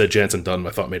then, like you said, Jansen Dunn, I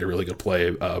thought, made a really good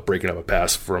play breaking up a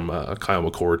pass from Kyle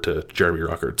McCord to Jeremy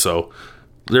Ruckert. So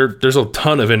there's a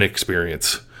ton of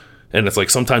inexperience. And it's like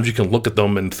sometimes you can look at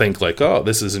them and think like, oh,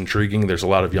 this is intriguing. There's a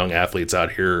lot of young athletes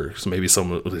out here, so maybe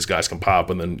some of these guys can pop.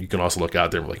 And then you can also look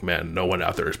out there and be like, man, no one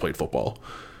out there has played football.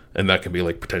 And that can be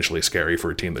like potentially scary for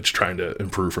a team that's trying to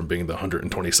improve from being the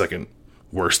 122nd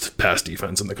worst pass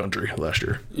defense in the country last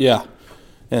year. Yeah,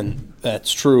 and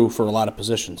that's true for a lot of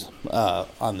positions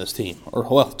on this team. Or,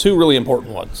 well, two really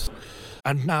important ones.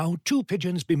 And now, two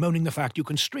pigeons bemoaning the fact you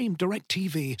can stream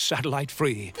DirecTV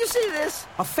satellite-free. You see this?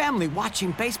 A family watching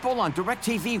baseball on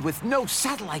DirecTV with no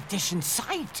satellite dish in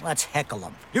sight. Let's heckle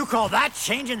them. You call that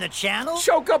changing the channel?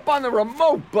 Choke up on the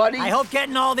remote, buddy. I hope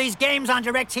getting all these games on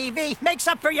DirecTV makes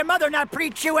up for your mother not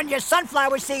pre-chewing your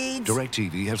sunflower seeds.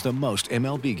 DirecTV has the most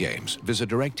MLB games. Visit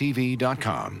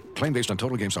DirecTV.com. Claim based on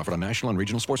total games offered on national and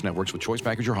regional sports networks with choice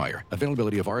package or higher.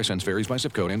 Availability of RSNs varies by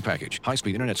zip code and package.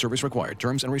 High-speed internet service required.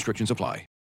 Terms and restrictions apply.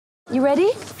 You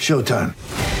ready? Showtime.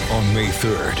 On May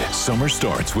 3rd, summer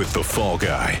starts with The Fall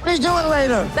Guy. Let's do it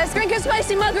later. Let's drink a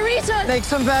spicy margarita. Make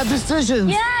some bad decisions.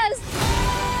 Yes.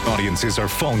 Audiences are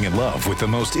falling in love with the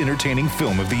most entertaining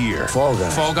film of the year. Fall Guy.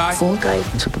 Fall Guy? Fall Guy.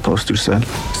 That's what the poster said.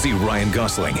 See Ryan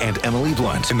Gosling and Emily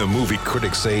Blunt in the movie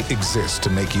critics say exists to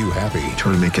make you happy.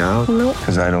 Trying to make it out? Nope.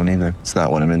 Because I don't either. It's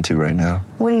not what I'm into right now.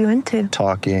 What are you into?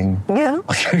 Talking. Yeah.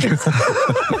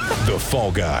 The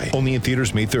Fall Guy. Only in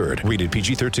theaters May 3rd. Rated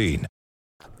PG-13.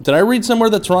 Did I read somewhere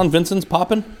that Teron Vincent's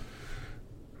popping?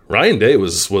 Ryan Day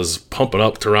was pumping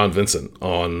up Teron Vincent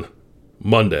on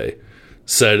Monday.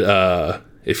 Said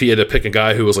if he had to pick a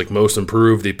guy who was like most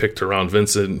improved, he'd pick Teron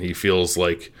Vincent. He feels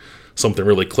like something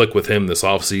really clicked with him this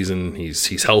offseason.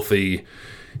 He's healthy.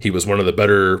 He was one of the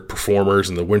better performers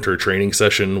in the winter training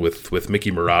session with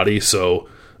Mickey Marotti. So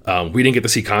we didn't get to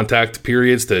see contact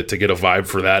periods to get a vibe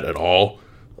for that at all.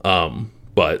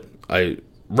 But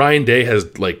Ryan Day has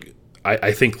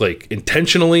I think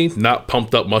intentionally not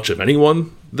pumped up much of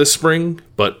anyone this spring,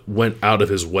 but went out of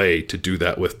his way to do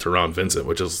that with Teron Vincent,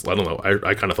 which is, I don't know,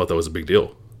 I kind of thought that was a big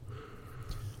deal.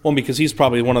 Well, because he's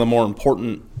probably one of the more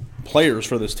important players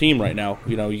for this team right now.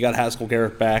 You know, you got Haskell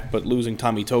Garrett back, but losing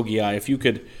Tommy Togiai, if you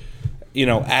could,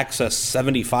 access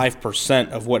 75%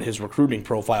 of what his recruiting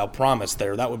profile promised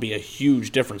there, that would be a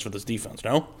huge difference for this defense,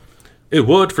 no? It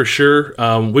would, for sure.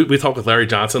 We talked with Larry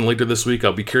Johnson later this week.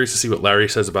 I'll be curious to see what Larry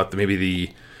says about maybe the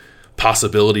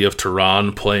possibility of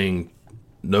Tehran playing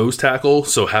nose tackle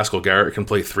so Haskell Garrett can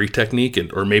play 3 technique,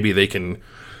 or maybe they can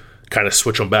kind of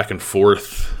switch them back and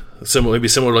forth. Maybe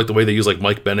similar to like the way they use like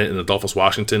Mike Bennett and Adolphus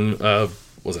Washington,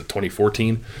 was it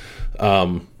 2014?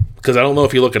 Because I don't know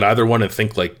if you look at either one and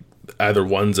think like either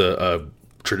one's a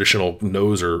traditional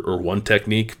nose or one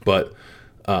technique, but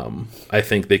I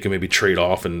think they can maybe trade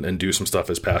off and do some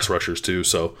stuff as pass rushers too.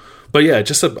 So, but yeah,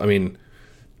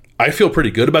 I feel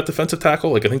pretty good about defensive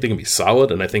tackle. Like I think they can be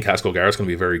solid, and I think Haskell Garrett's going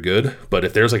to be very good. But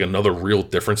if there's like another real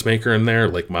difference maker in there,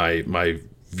 like my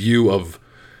view of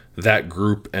that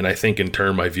group, and I think in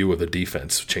turn my view of the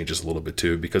defense changes a little bit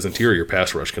too, because interior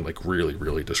pass rush can like really,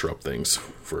 really disrupt things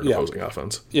for an opposing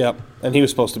offense. Yeah, and he was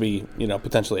supposed to be,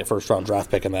 potentially a first-round draft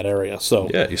pick in that area. So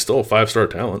yeah, he's still a 5-star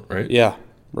talent, right? Yeah,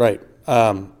 right.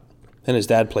 And his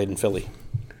dad played in Philly.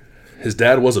 His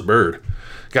dad was a Bird.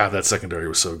 God, that secondary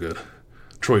was so good.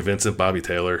 Troy Vincent, Bobby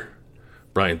Taylor,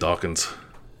 Brian Dawkins,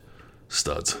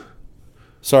 studs.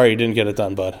 Sorry you didn't get it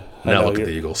done, bud. Now look at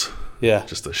the Eagles. Yeah.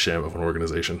 Just a sham of an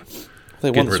organization.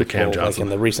 They won the Super Bowl like in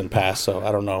the recent past, so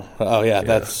I don't know. Oh, yeah,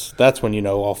 that's when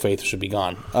all faith should be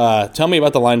gone. Tell me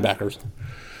about the linebackers.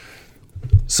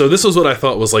 So this was what I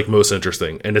thought was like most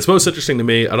interesting, and it's most interesting to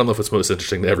me. I don't know if it's most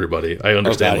interesting to everybody. I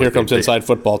understand. Okay, here comes inside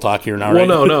football talk here now.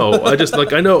 Well, no. I just I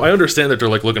understand that they're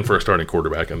like looking for a starting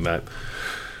quarterback, and that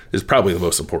is probably the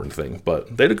most important thing.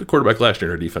 But they had a good quarterback last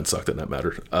year, and their defense sucked, and that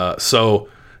mattered. So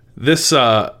this.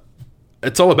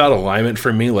 It's all about alignment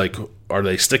for me. Like, are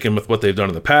they sticking with what they've done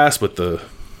in the past with the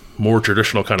more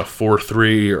traditional kind of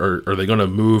 4-3, or are they going to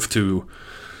move to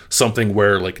something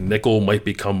where like nickel might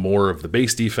become more of the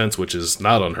base defense, which is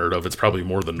not unheard of. It's probably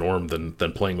more the norm than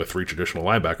playing with 3 traditional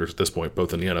linebackers at this point,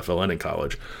 both in the NFL and in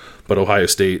college. But Ohio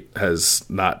State has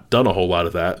not done a whole lot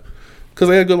of that because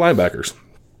they had good linebackers.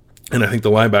 And I think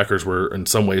the linebackers were, in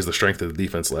some ways, the strength of the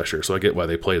defense last year, so I get why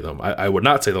they played them. I would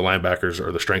not say the linebackers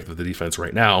are the strength of the defense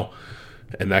right now,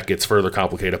 and that gets further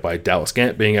complicated by Dallas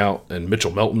Gant being out, and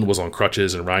Mitchell Melton was on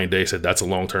crutches, and Ryan Day said that's a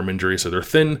long-term injury, so they're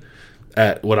thin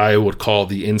at what I would call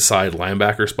the inside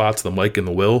linebacker spots, the Mike and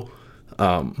the Will.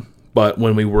 But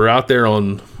when we were out there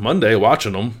on Monday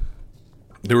watching them,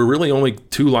 there were really only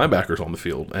 2 linebackers on the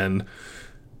field, and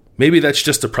maybe that's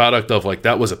just a product of like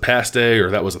that was a pass day or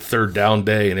that was a third down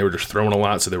day and they were just throwing a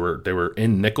lot, so they were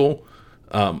in nickel.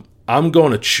 I'm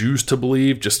going to choose to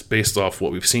believe, just based off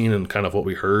what we've seen and kind of what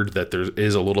we heard, that there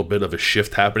is a little bit of a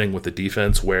shift happening with the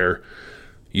defense where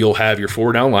you'll have your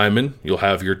 4 down linemen, you'll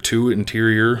have your 2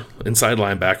 interior inside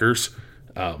linebackers,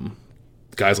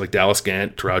 guys like Dallas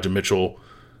Gant, Taraja Mitchell,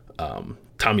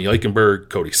 Tommy Eichenberg,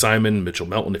 Cody Simon, Mitchell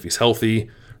Melton if he's healthy,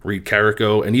 Reed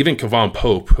Carrico, and even Kevon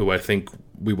Pope, who I think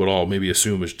we would all maybe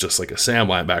assume is just like a Sam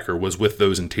linebacker, was with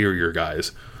those interior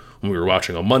guys when we were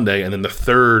watching on Monday. And then the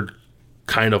third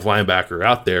kind of linebacker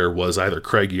out there was either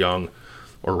Craig Young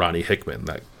or Ronnie Hickman.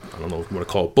 That, I don't know if you want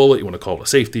to call it bullet, you want to call it a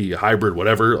safety, a hybrid,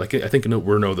 whatever. Like I think we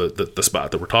know the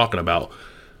spot that we're talking about.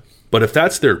 But if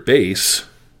that's their base,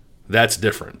 that's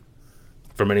different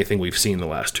from anything we've seen the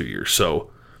last 2 years. So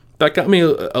that got me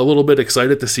a little bit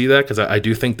excited to see that, because I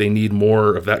do think they need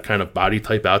more of that kind of body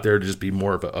type out there to just be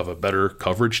more of a better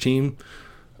coverage team.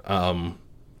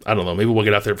 I don't know. Maybe we'll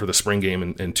get out there for the spring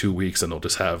game in 2 weeks and they'll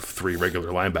just have 3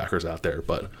 regular linebackers out there.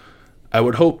 But I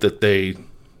would hope that they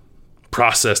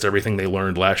processed everything they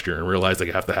learned last year and realized they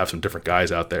have to have some different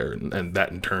guys out there. And that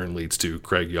in turn leads to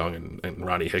Craig Young and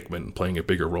Ronnie Hickman playing a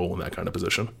bigger role in that kind of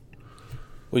position.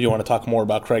 Well, you want to talk more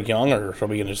about Craig Young, or are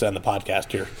we going to just end the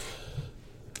podcast here?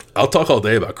 I'll talk all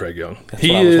day about Craig Young.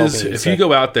 He is, if you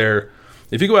go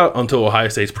out onto Ohio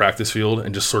State's practice field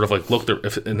and just sort of like look there,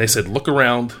 and they said, look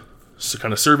around, so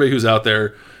kind of survey who's out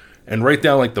there, and write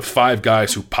down like the 5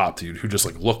 guys who popped to you, who just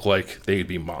like look like they'd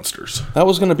be monsters. That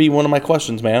was going to be one of my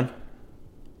questions, man.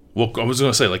 Well, I was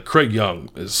going to say, like, Craig Young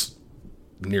is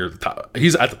near the top.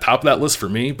 He's at the top of that list for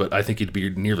me, but I think he'd be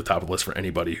near the top of the list for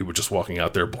anybody who was just walking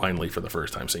out there blindly for the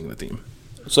first time seeing the team.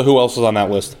 So who else is on that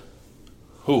list?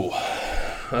 Who?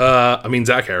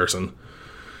 Zach Harrison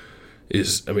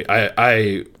is.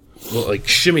 I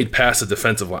shimmied past the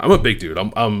defensive line. I'm a big dude.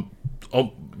 I'm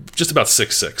just about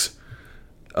 6'6".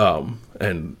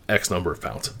 and X number of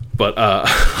pounds. But I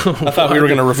thought we were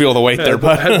going to reveal the weight there.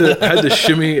 But had the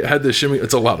shimmy.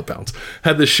 It's a lot of pounds.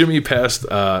 Had the shimmy past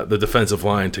the defensive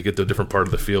line to get to a different part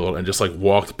of the field, and just like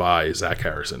walked by Zach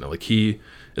Harrison. And, like, he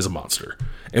is a monster,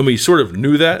 and we sort of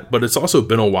knew that. But it's also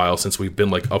been a while since we've been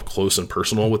like up close and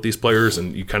personal with these players,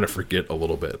 and you kind of forget a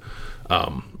little bit.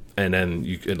 And then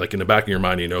you, like, in the back of your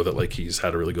mind, you know that, like, he's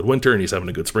had a really good winter and he's having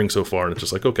a good spring so far, and it's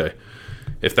just like, okay,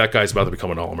 if that guy's about to become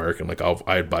an All-American, like,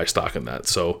 I'd buy stock in that.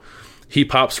 So he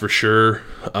pops for sure.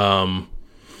 Honestly,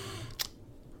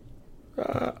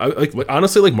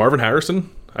 like, Marvin Harrison,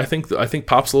 I think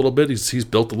pops a little bit. He's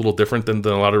built a little different than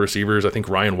a lot of receivers. I think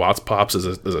Ryan Watts pops as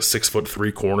a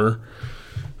 6'3" corner.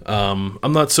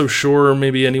 I'm not so sure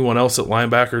maybe anyone else at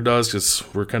linebacker does, because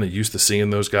we're kind of used to seeing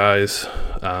those guys.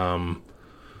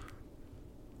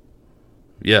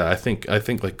 Yeah, I think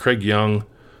like Craig Young,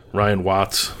 Ryan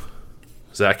Watts,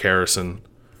 Zach Harrison,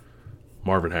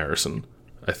 Marvin Harrison,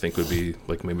 I think would be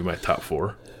like maybe my top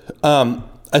 4.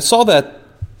 I saw that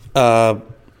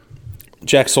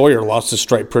Jack Sawyer lost his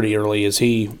stripe pretty early. Is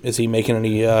he making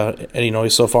any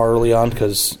noise so far early on?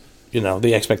 Because, you know,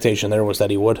 the expectation there was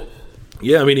that he would.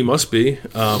 Yeah, I mean, he must be.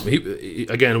 He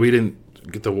again, we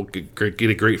didn't get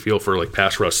a great feel for like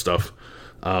pass rush stuff,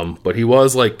 but he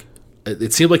was like.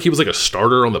 It seemed like he was like a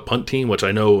starter on the punt team, which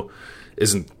I know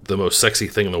isn't the most sexy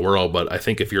thing in the world, but I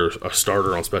think if you're a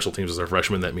starter on special teams as a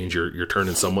freshman, that means you're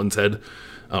turning someone's head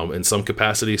in some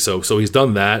capacity. So he's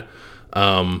done that.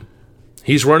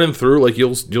 He's running through, like,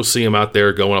 you'll see him out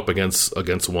there going up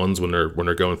against ones when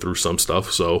they're going through some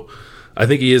stuff. So I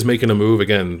think he is making a move.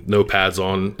 Again, no pads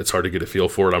on. It's hard to get a feel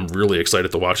for it. I'm really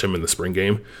excited to watch him in the spring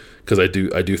game, because I do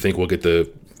think we'll get a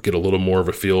little more of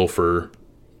a feel for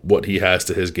what he has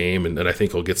to his game, and I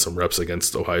think he'll get some reps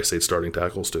against Ohio State starting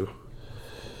tackles too.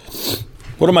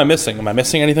 What am I missing? Am I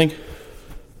missing anything?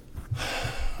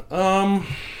 No,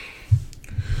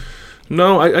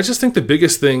 I just think the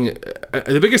biggest thing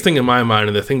in my mind,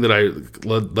 and the thing that I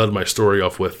led my story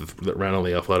off with that ran on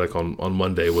The Athletic on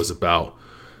Monday, was about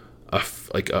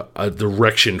a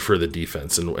direction for the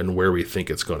defense and where we think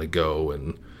it's going to go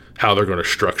and how they're going to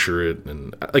structure it,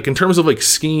 and like in terms of like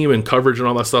scheme and coverage and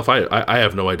all that stuff, I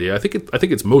have no idea. I think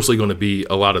it's mostly going to be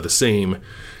a lot of the same,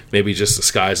 maybe just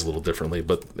disguised a little differently.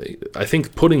 But I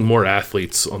think putting more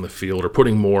athletes on the field, or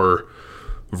putting more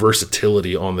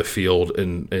versatility on the field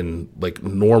in like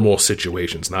normal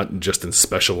situations, not just in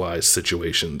specialized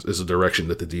situations, is a direction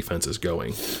that the defense is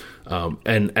going.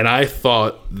 And I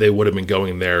thought they would have been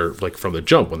going there like from the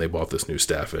jump when they bought this new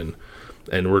staff in.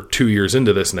 And we're 2 years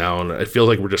into this now, and I feel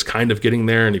like we're just kind of getting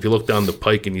there. And if you look down the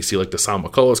pike and you see like Deshaun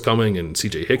McCullough's coming and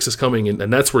CJ Hicks is coming,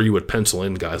 and that's where you would pencil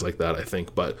in guys like that, I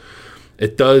think. But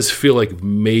it does feel like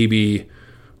maybe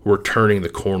we're turning the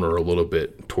corner a little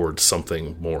bit towards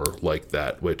something more like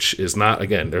that, which is not,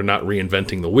 again, they're not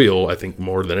reinventing the wheel. I think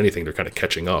more than anything, they're kind of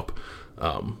catching up.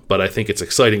 But I think it's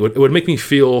exciting. It would make me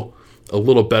feel a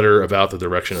little better about the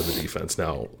direction of the defense.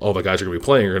 Now, all the guys are going to be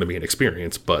playing are going to be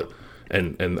inexperienced, but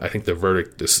and I think the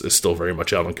verdict is still very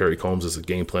much out on Kerry Combs as a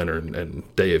game planner and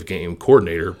day of game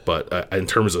coordinator. But in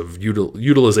terms of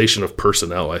utilization of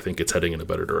personnel, I think it's heading in a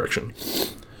better direction.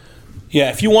 Yeah,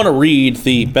 if you want to read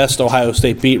the best Ohio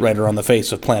State beat writer on the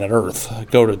face of planet Earth,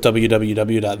 go to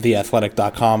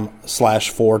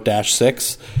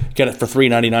www.theathletic.com/4-6. Get it for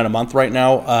 $3.99 a month right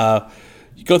now.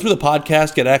 You go through the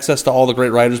podcast, get access to all the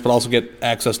great writers, but also get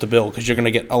access to Bill, because you're going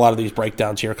to get a lot of these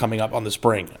breakdowns here coming up on the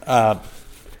spring.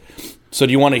 So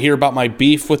do you want to hear about my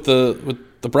beef with the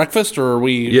breakfast, or are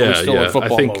we still in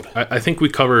football mode? I think we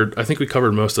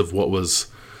covered most of what was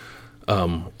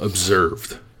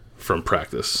observed from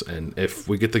practice, and if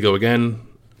we get to go again,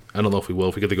 I don't know if we will.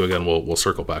 If we get to go again, we'll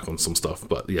circle back on some stuff.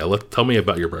 But yeah, tell me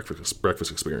about your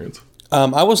breakfast experience.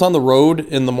 I was on the road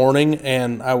in the morning,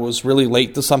 and I was really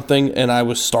late to something, and I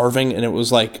was starving, and it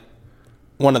was like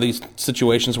one of these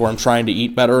situations where I'm trying to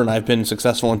eat better, and I've been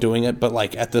successful in doing it, but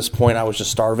like at this point I was just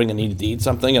starving and needed to eat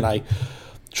something, and I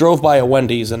drove by a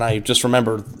Wendy's, and I just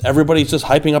remembered everybody's just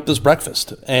hyping up this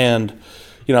breakfast, and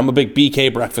you know, I'm a big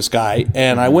BK breakfast guy,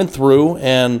 and I went through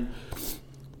and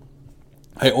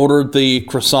I ordered the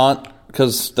croissant,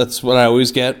 because that's what I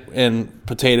always get, and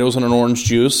potatoes and an orange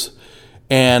juice.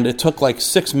 And it took like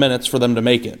 6 minutes for them to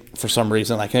make it for some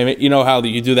reason. Like, you know how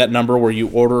you do that number where you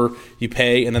order, you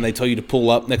pay, and then they tell you to pull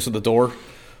up next to the door?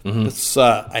 Mm-hmm. It's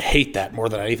I hate that more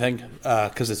than anything,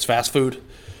 because it's fast food.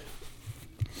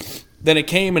 Then it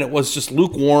came, and it was just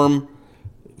lukewarm,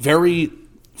 very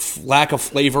lack of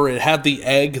flavor. It had the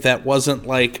egg that wasn't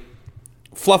like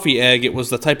fluffy egg. It was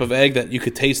the type of egg that you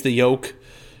could taste the yolk,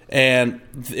 and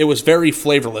it was very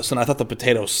flavorless, and I thought the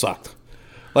potatoes sucked.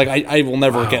 Like, I will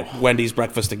never get Wendy's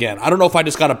breakfast again. I don't know if I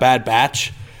just got a bad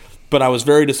batch, but I was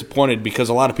very disappointed because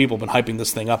a lot of people have been hyping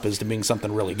this thing up as to being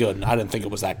something really good, and I didn't think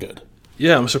it was that good.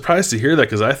 Yeah, I'm surprised to hear that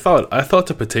because I thought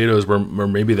the potatoes were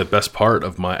maybe the best part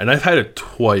of and I've had it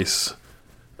twice,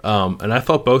 and I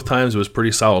thought both times it was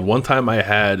pretty solid. One time I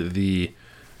had the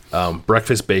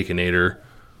breakfast Baconator,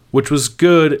 which was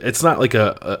good. It's not like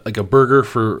a burger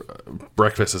for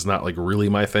breakfast is not like really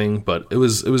my thing, but it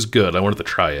was good. I wanted to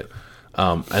try it.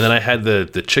 And then I had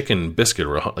the chicken biscuit,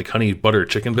 or like honey butter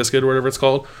chicken biscuit or whatever it's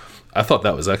called. I thought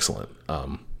that was excellent.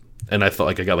 And I thought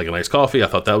like I got like a nice coffee. I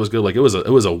thought that was good. Like it was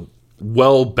a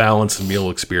well balanced meal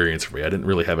experience for me. I didn't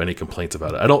really have any complaints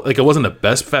about it. It wasn't the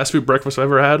best fast food breakfast I've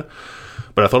ever had,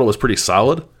 but I thought it was pretty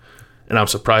solid. And I'm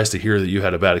surprised to hear that you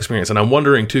had a bad experience. And I'm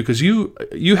wondering too, because you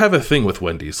have a thing with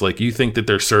Wendy's. Like you think that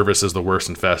their service is the worst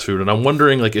in fast food. And I'm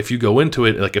wondering, like, if you go into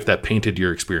it, like if that painted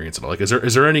your experience at all. Like, is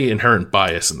there any inherent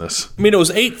bias in this? I mean, it was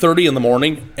 8:30 in the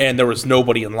morning, and there was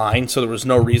nobody in line, so there was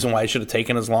no reason why it should have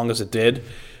taken as long as it did.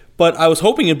 But I was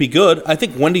hoping it'd be good. I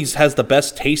think Wendy's has the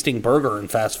best tasting burger in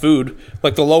fast food,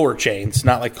 like the lower chains,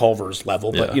 not like Culver's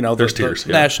level, but there's tiers.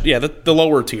 The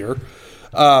lower tier.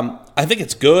 I think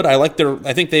it's good. I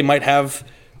think they might have,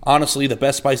 honestly, the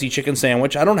best spicy chicken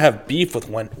sandwich. I don't have beef with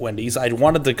Wendy's. I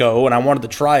wanted to go and I wanted to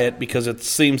try it because it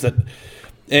seems that,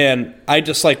 and I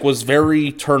just was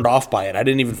very turned off by it. I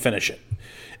didn't even finish it.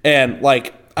 And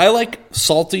I like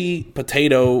salty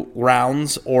potato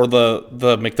rounds or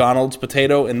the McDonald's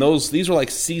potato, and these are like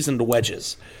seasoned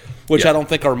wedges, which I don't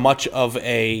think are much of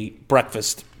a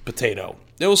breakfast potato.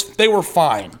 They were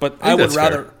fine, but I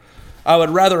would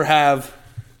rather have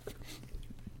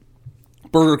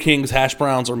Burger King's hash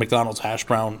browns or McDonald's hash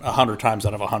brown 100 times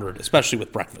out of 100, especially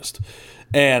with breakfast.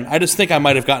 And I just think I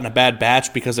might have gotten a bad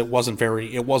batch because it was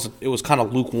kind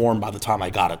of lukewarm by the time I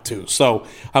got it too. So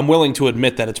I'm willing to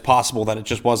admit that it's possible that it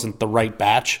just wasn't the right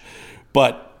batch,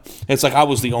 but it's like I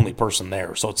was the only person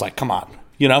there. So it's like, come on,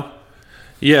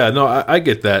 Yeah, no, I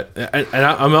get that, and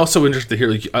I'm also interested to hear.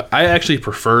 Like, I actually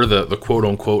prefer the quote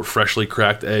unquote freshly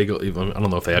cracked egg. I don't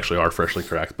know if they actually are freshly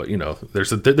cracked, but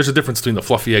there's a difference between the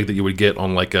fluffy egg that you would get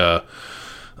on like a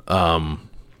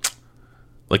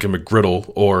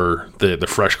McGriddle or the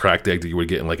fresh cracked egg that you would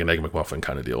get in like an Egg McMuffin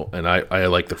kind of deal. And I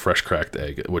like the fresh cracked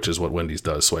egg, which is what Wendy's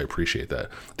does, so I appreciate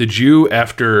that. Did you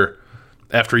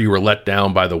after you were let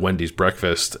down by the Wendy's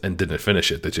breakfast and didn't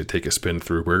finish it, did you take a spin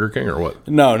through Burger King or what?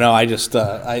 No, I just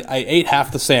I ate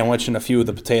half the sandwich and a few of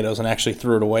the potatoes and actually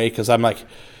threw it away because I'm like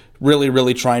really,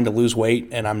 really trying to lose weight,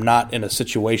 and I'm not in a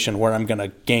situation where I'm going to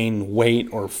gain weight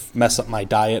or mess up my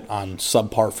diet on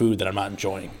subpar food that I'm not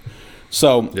enjoying.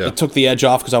 So It took the edge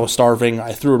off because I was starving.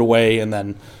 I threw it away and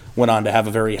then went on to have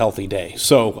a very healthy day.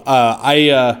 So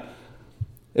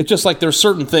it's just like there's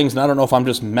certain things, and I don't know if I'm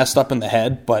just messed up in the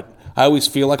head, but I always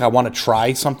feel like I want to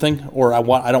try something, or I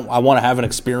want to have an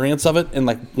experience of it. And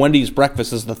like Wendy's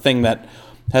breakfast is the thing that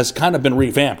has kind of been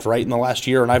revamped right in the last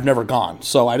year, and I've never gone.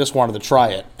 So I just wanted to try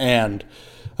it, and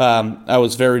I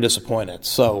was very disappointed.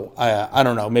 So I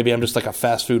don't know, maybe I'm just like a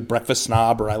fast food breakfast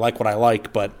snob, or I like what I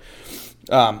like, but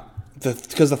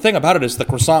because the thing about it is the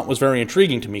croissant was very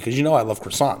intriguing to me because I love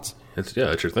croissants. It's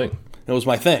your thing. It was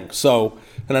my thing. So,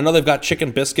 and I know they've got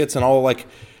chicken biscuits and all like.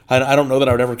 I don't know that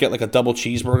I would ever get like a double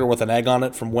cheeseburger with an egg on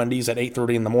it from Wendy's at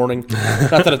 8:30 in the morning.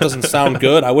 Not that it doesn't sound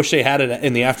good. I wish they had it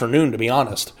in the afternoon, to be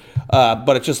honest.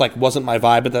 But it just like wasn't my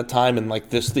vibe at that time, and like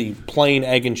the plain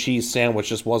egg and cheese sandwich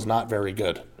just was not very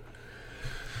good.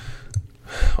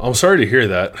 I'm sorry to hear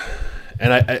that,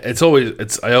 and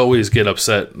I always get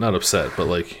upset, not upset, but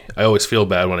like I always feel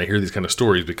bad when I hear these kind of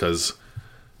stories because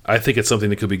I think it's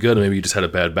something that could be good, and maybe you just had a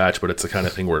bad batch, but it's the kind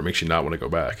of thing where it makes you not want to go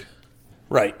back.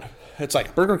 Right. It's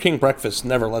like Burger King breakfast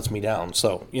never lets me down.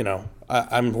 So,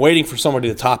 I'm waiting for somebody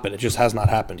to top it. It just has not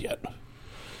happened yet.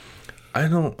 I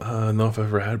don't know if I've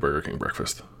ever had Burger King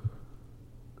breakfast.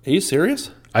 Are you serious?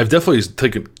 I've definitely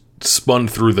spun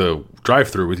through the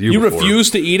drive-thru with you. You refuse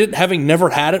to eat it, having never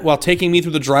had it, while taking me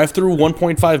through the drive-thru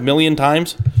 1.5 million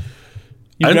times?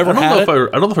 You've never had it? I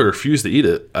don't know if I refuse to eat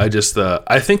it. I just,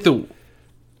 I think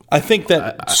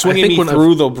that swinging me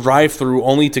through the drive-thru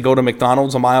only to go to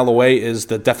McDonald's a mile away is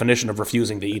the definition of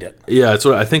refusing to eat it. Yeah, it's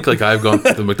what I think. Like I've gone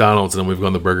to the McDonald's and then we've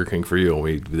gone to Burger King for you, and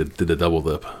we did a double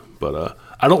dip. But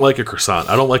I don't like a croissant.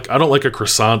 I don't like a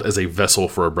croissant as a vessel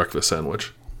for a breakfast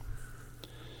sandwich.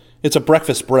 It's a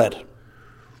breakfast bread.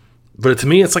 But to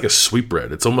me, it's like a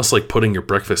sweetbread. It's almost like putting your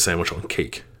breakfast sandwich on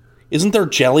cake. Isn't there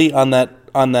jelly on that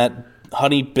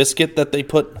honey biscuit that they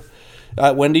put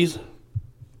at Wendy's?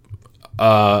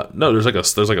 No, there's like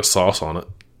a sauce on it.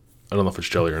 I don't know if it's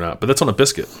jelly or not, but that's on a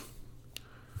biscuit.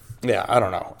 Yeah, I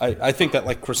don't know. I think that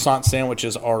like croissant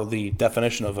sandwiches are the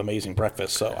definition of amazing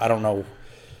breakfast. So I don't know,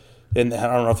 and I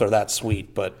don't know if they're that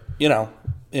sweet, but you know,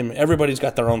 everybody's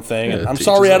got their own thing. And I'm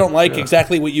sorry, I don't like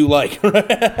exactly what you like.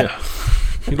 Yeah.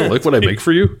 You don't like what I make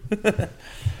for you?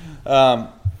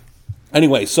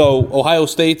 Anyway, so Ohio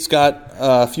State's got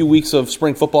a few weeks of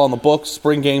spring football in the books.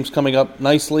 Spring games coming up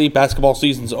nicely. Basketball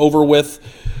season's over with.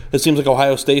 It seems like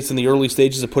Ohio State's in the early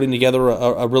stages of putting together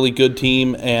a really good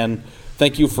team. And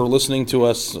thank you for listening to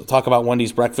us talk about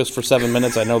Wendy's breakfast for 7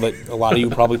 minutes. I know that a lot of you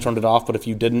probably turned it off, but if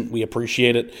you didn't, we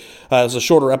appreciate it. It was a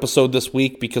shorter episode this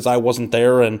week because I wasn't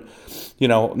there and, you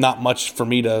know, not much for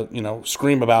me to, you know,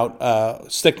 scream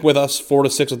about. Stick with us, 4 to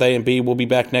 6 with A and B. We'll be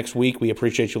back next week. We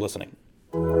appreciate you listening.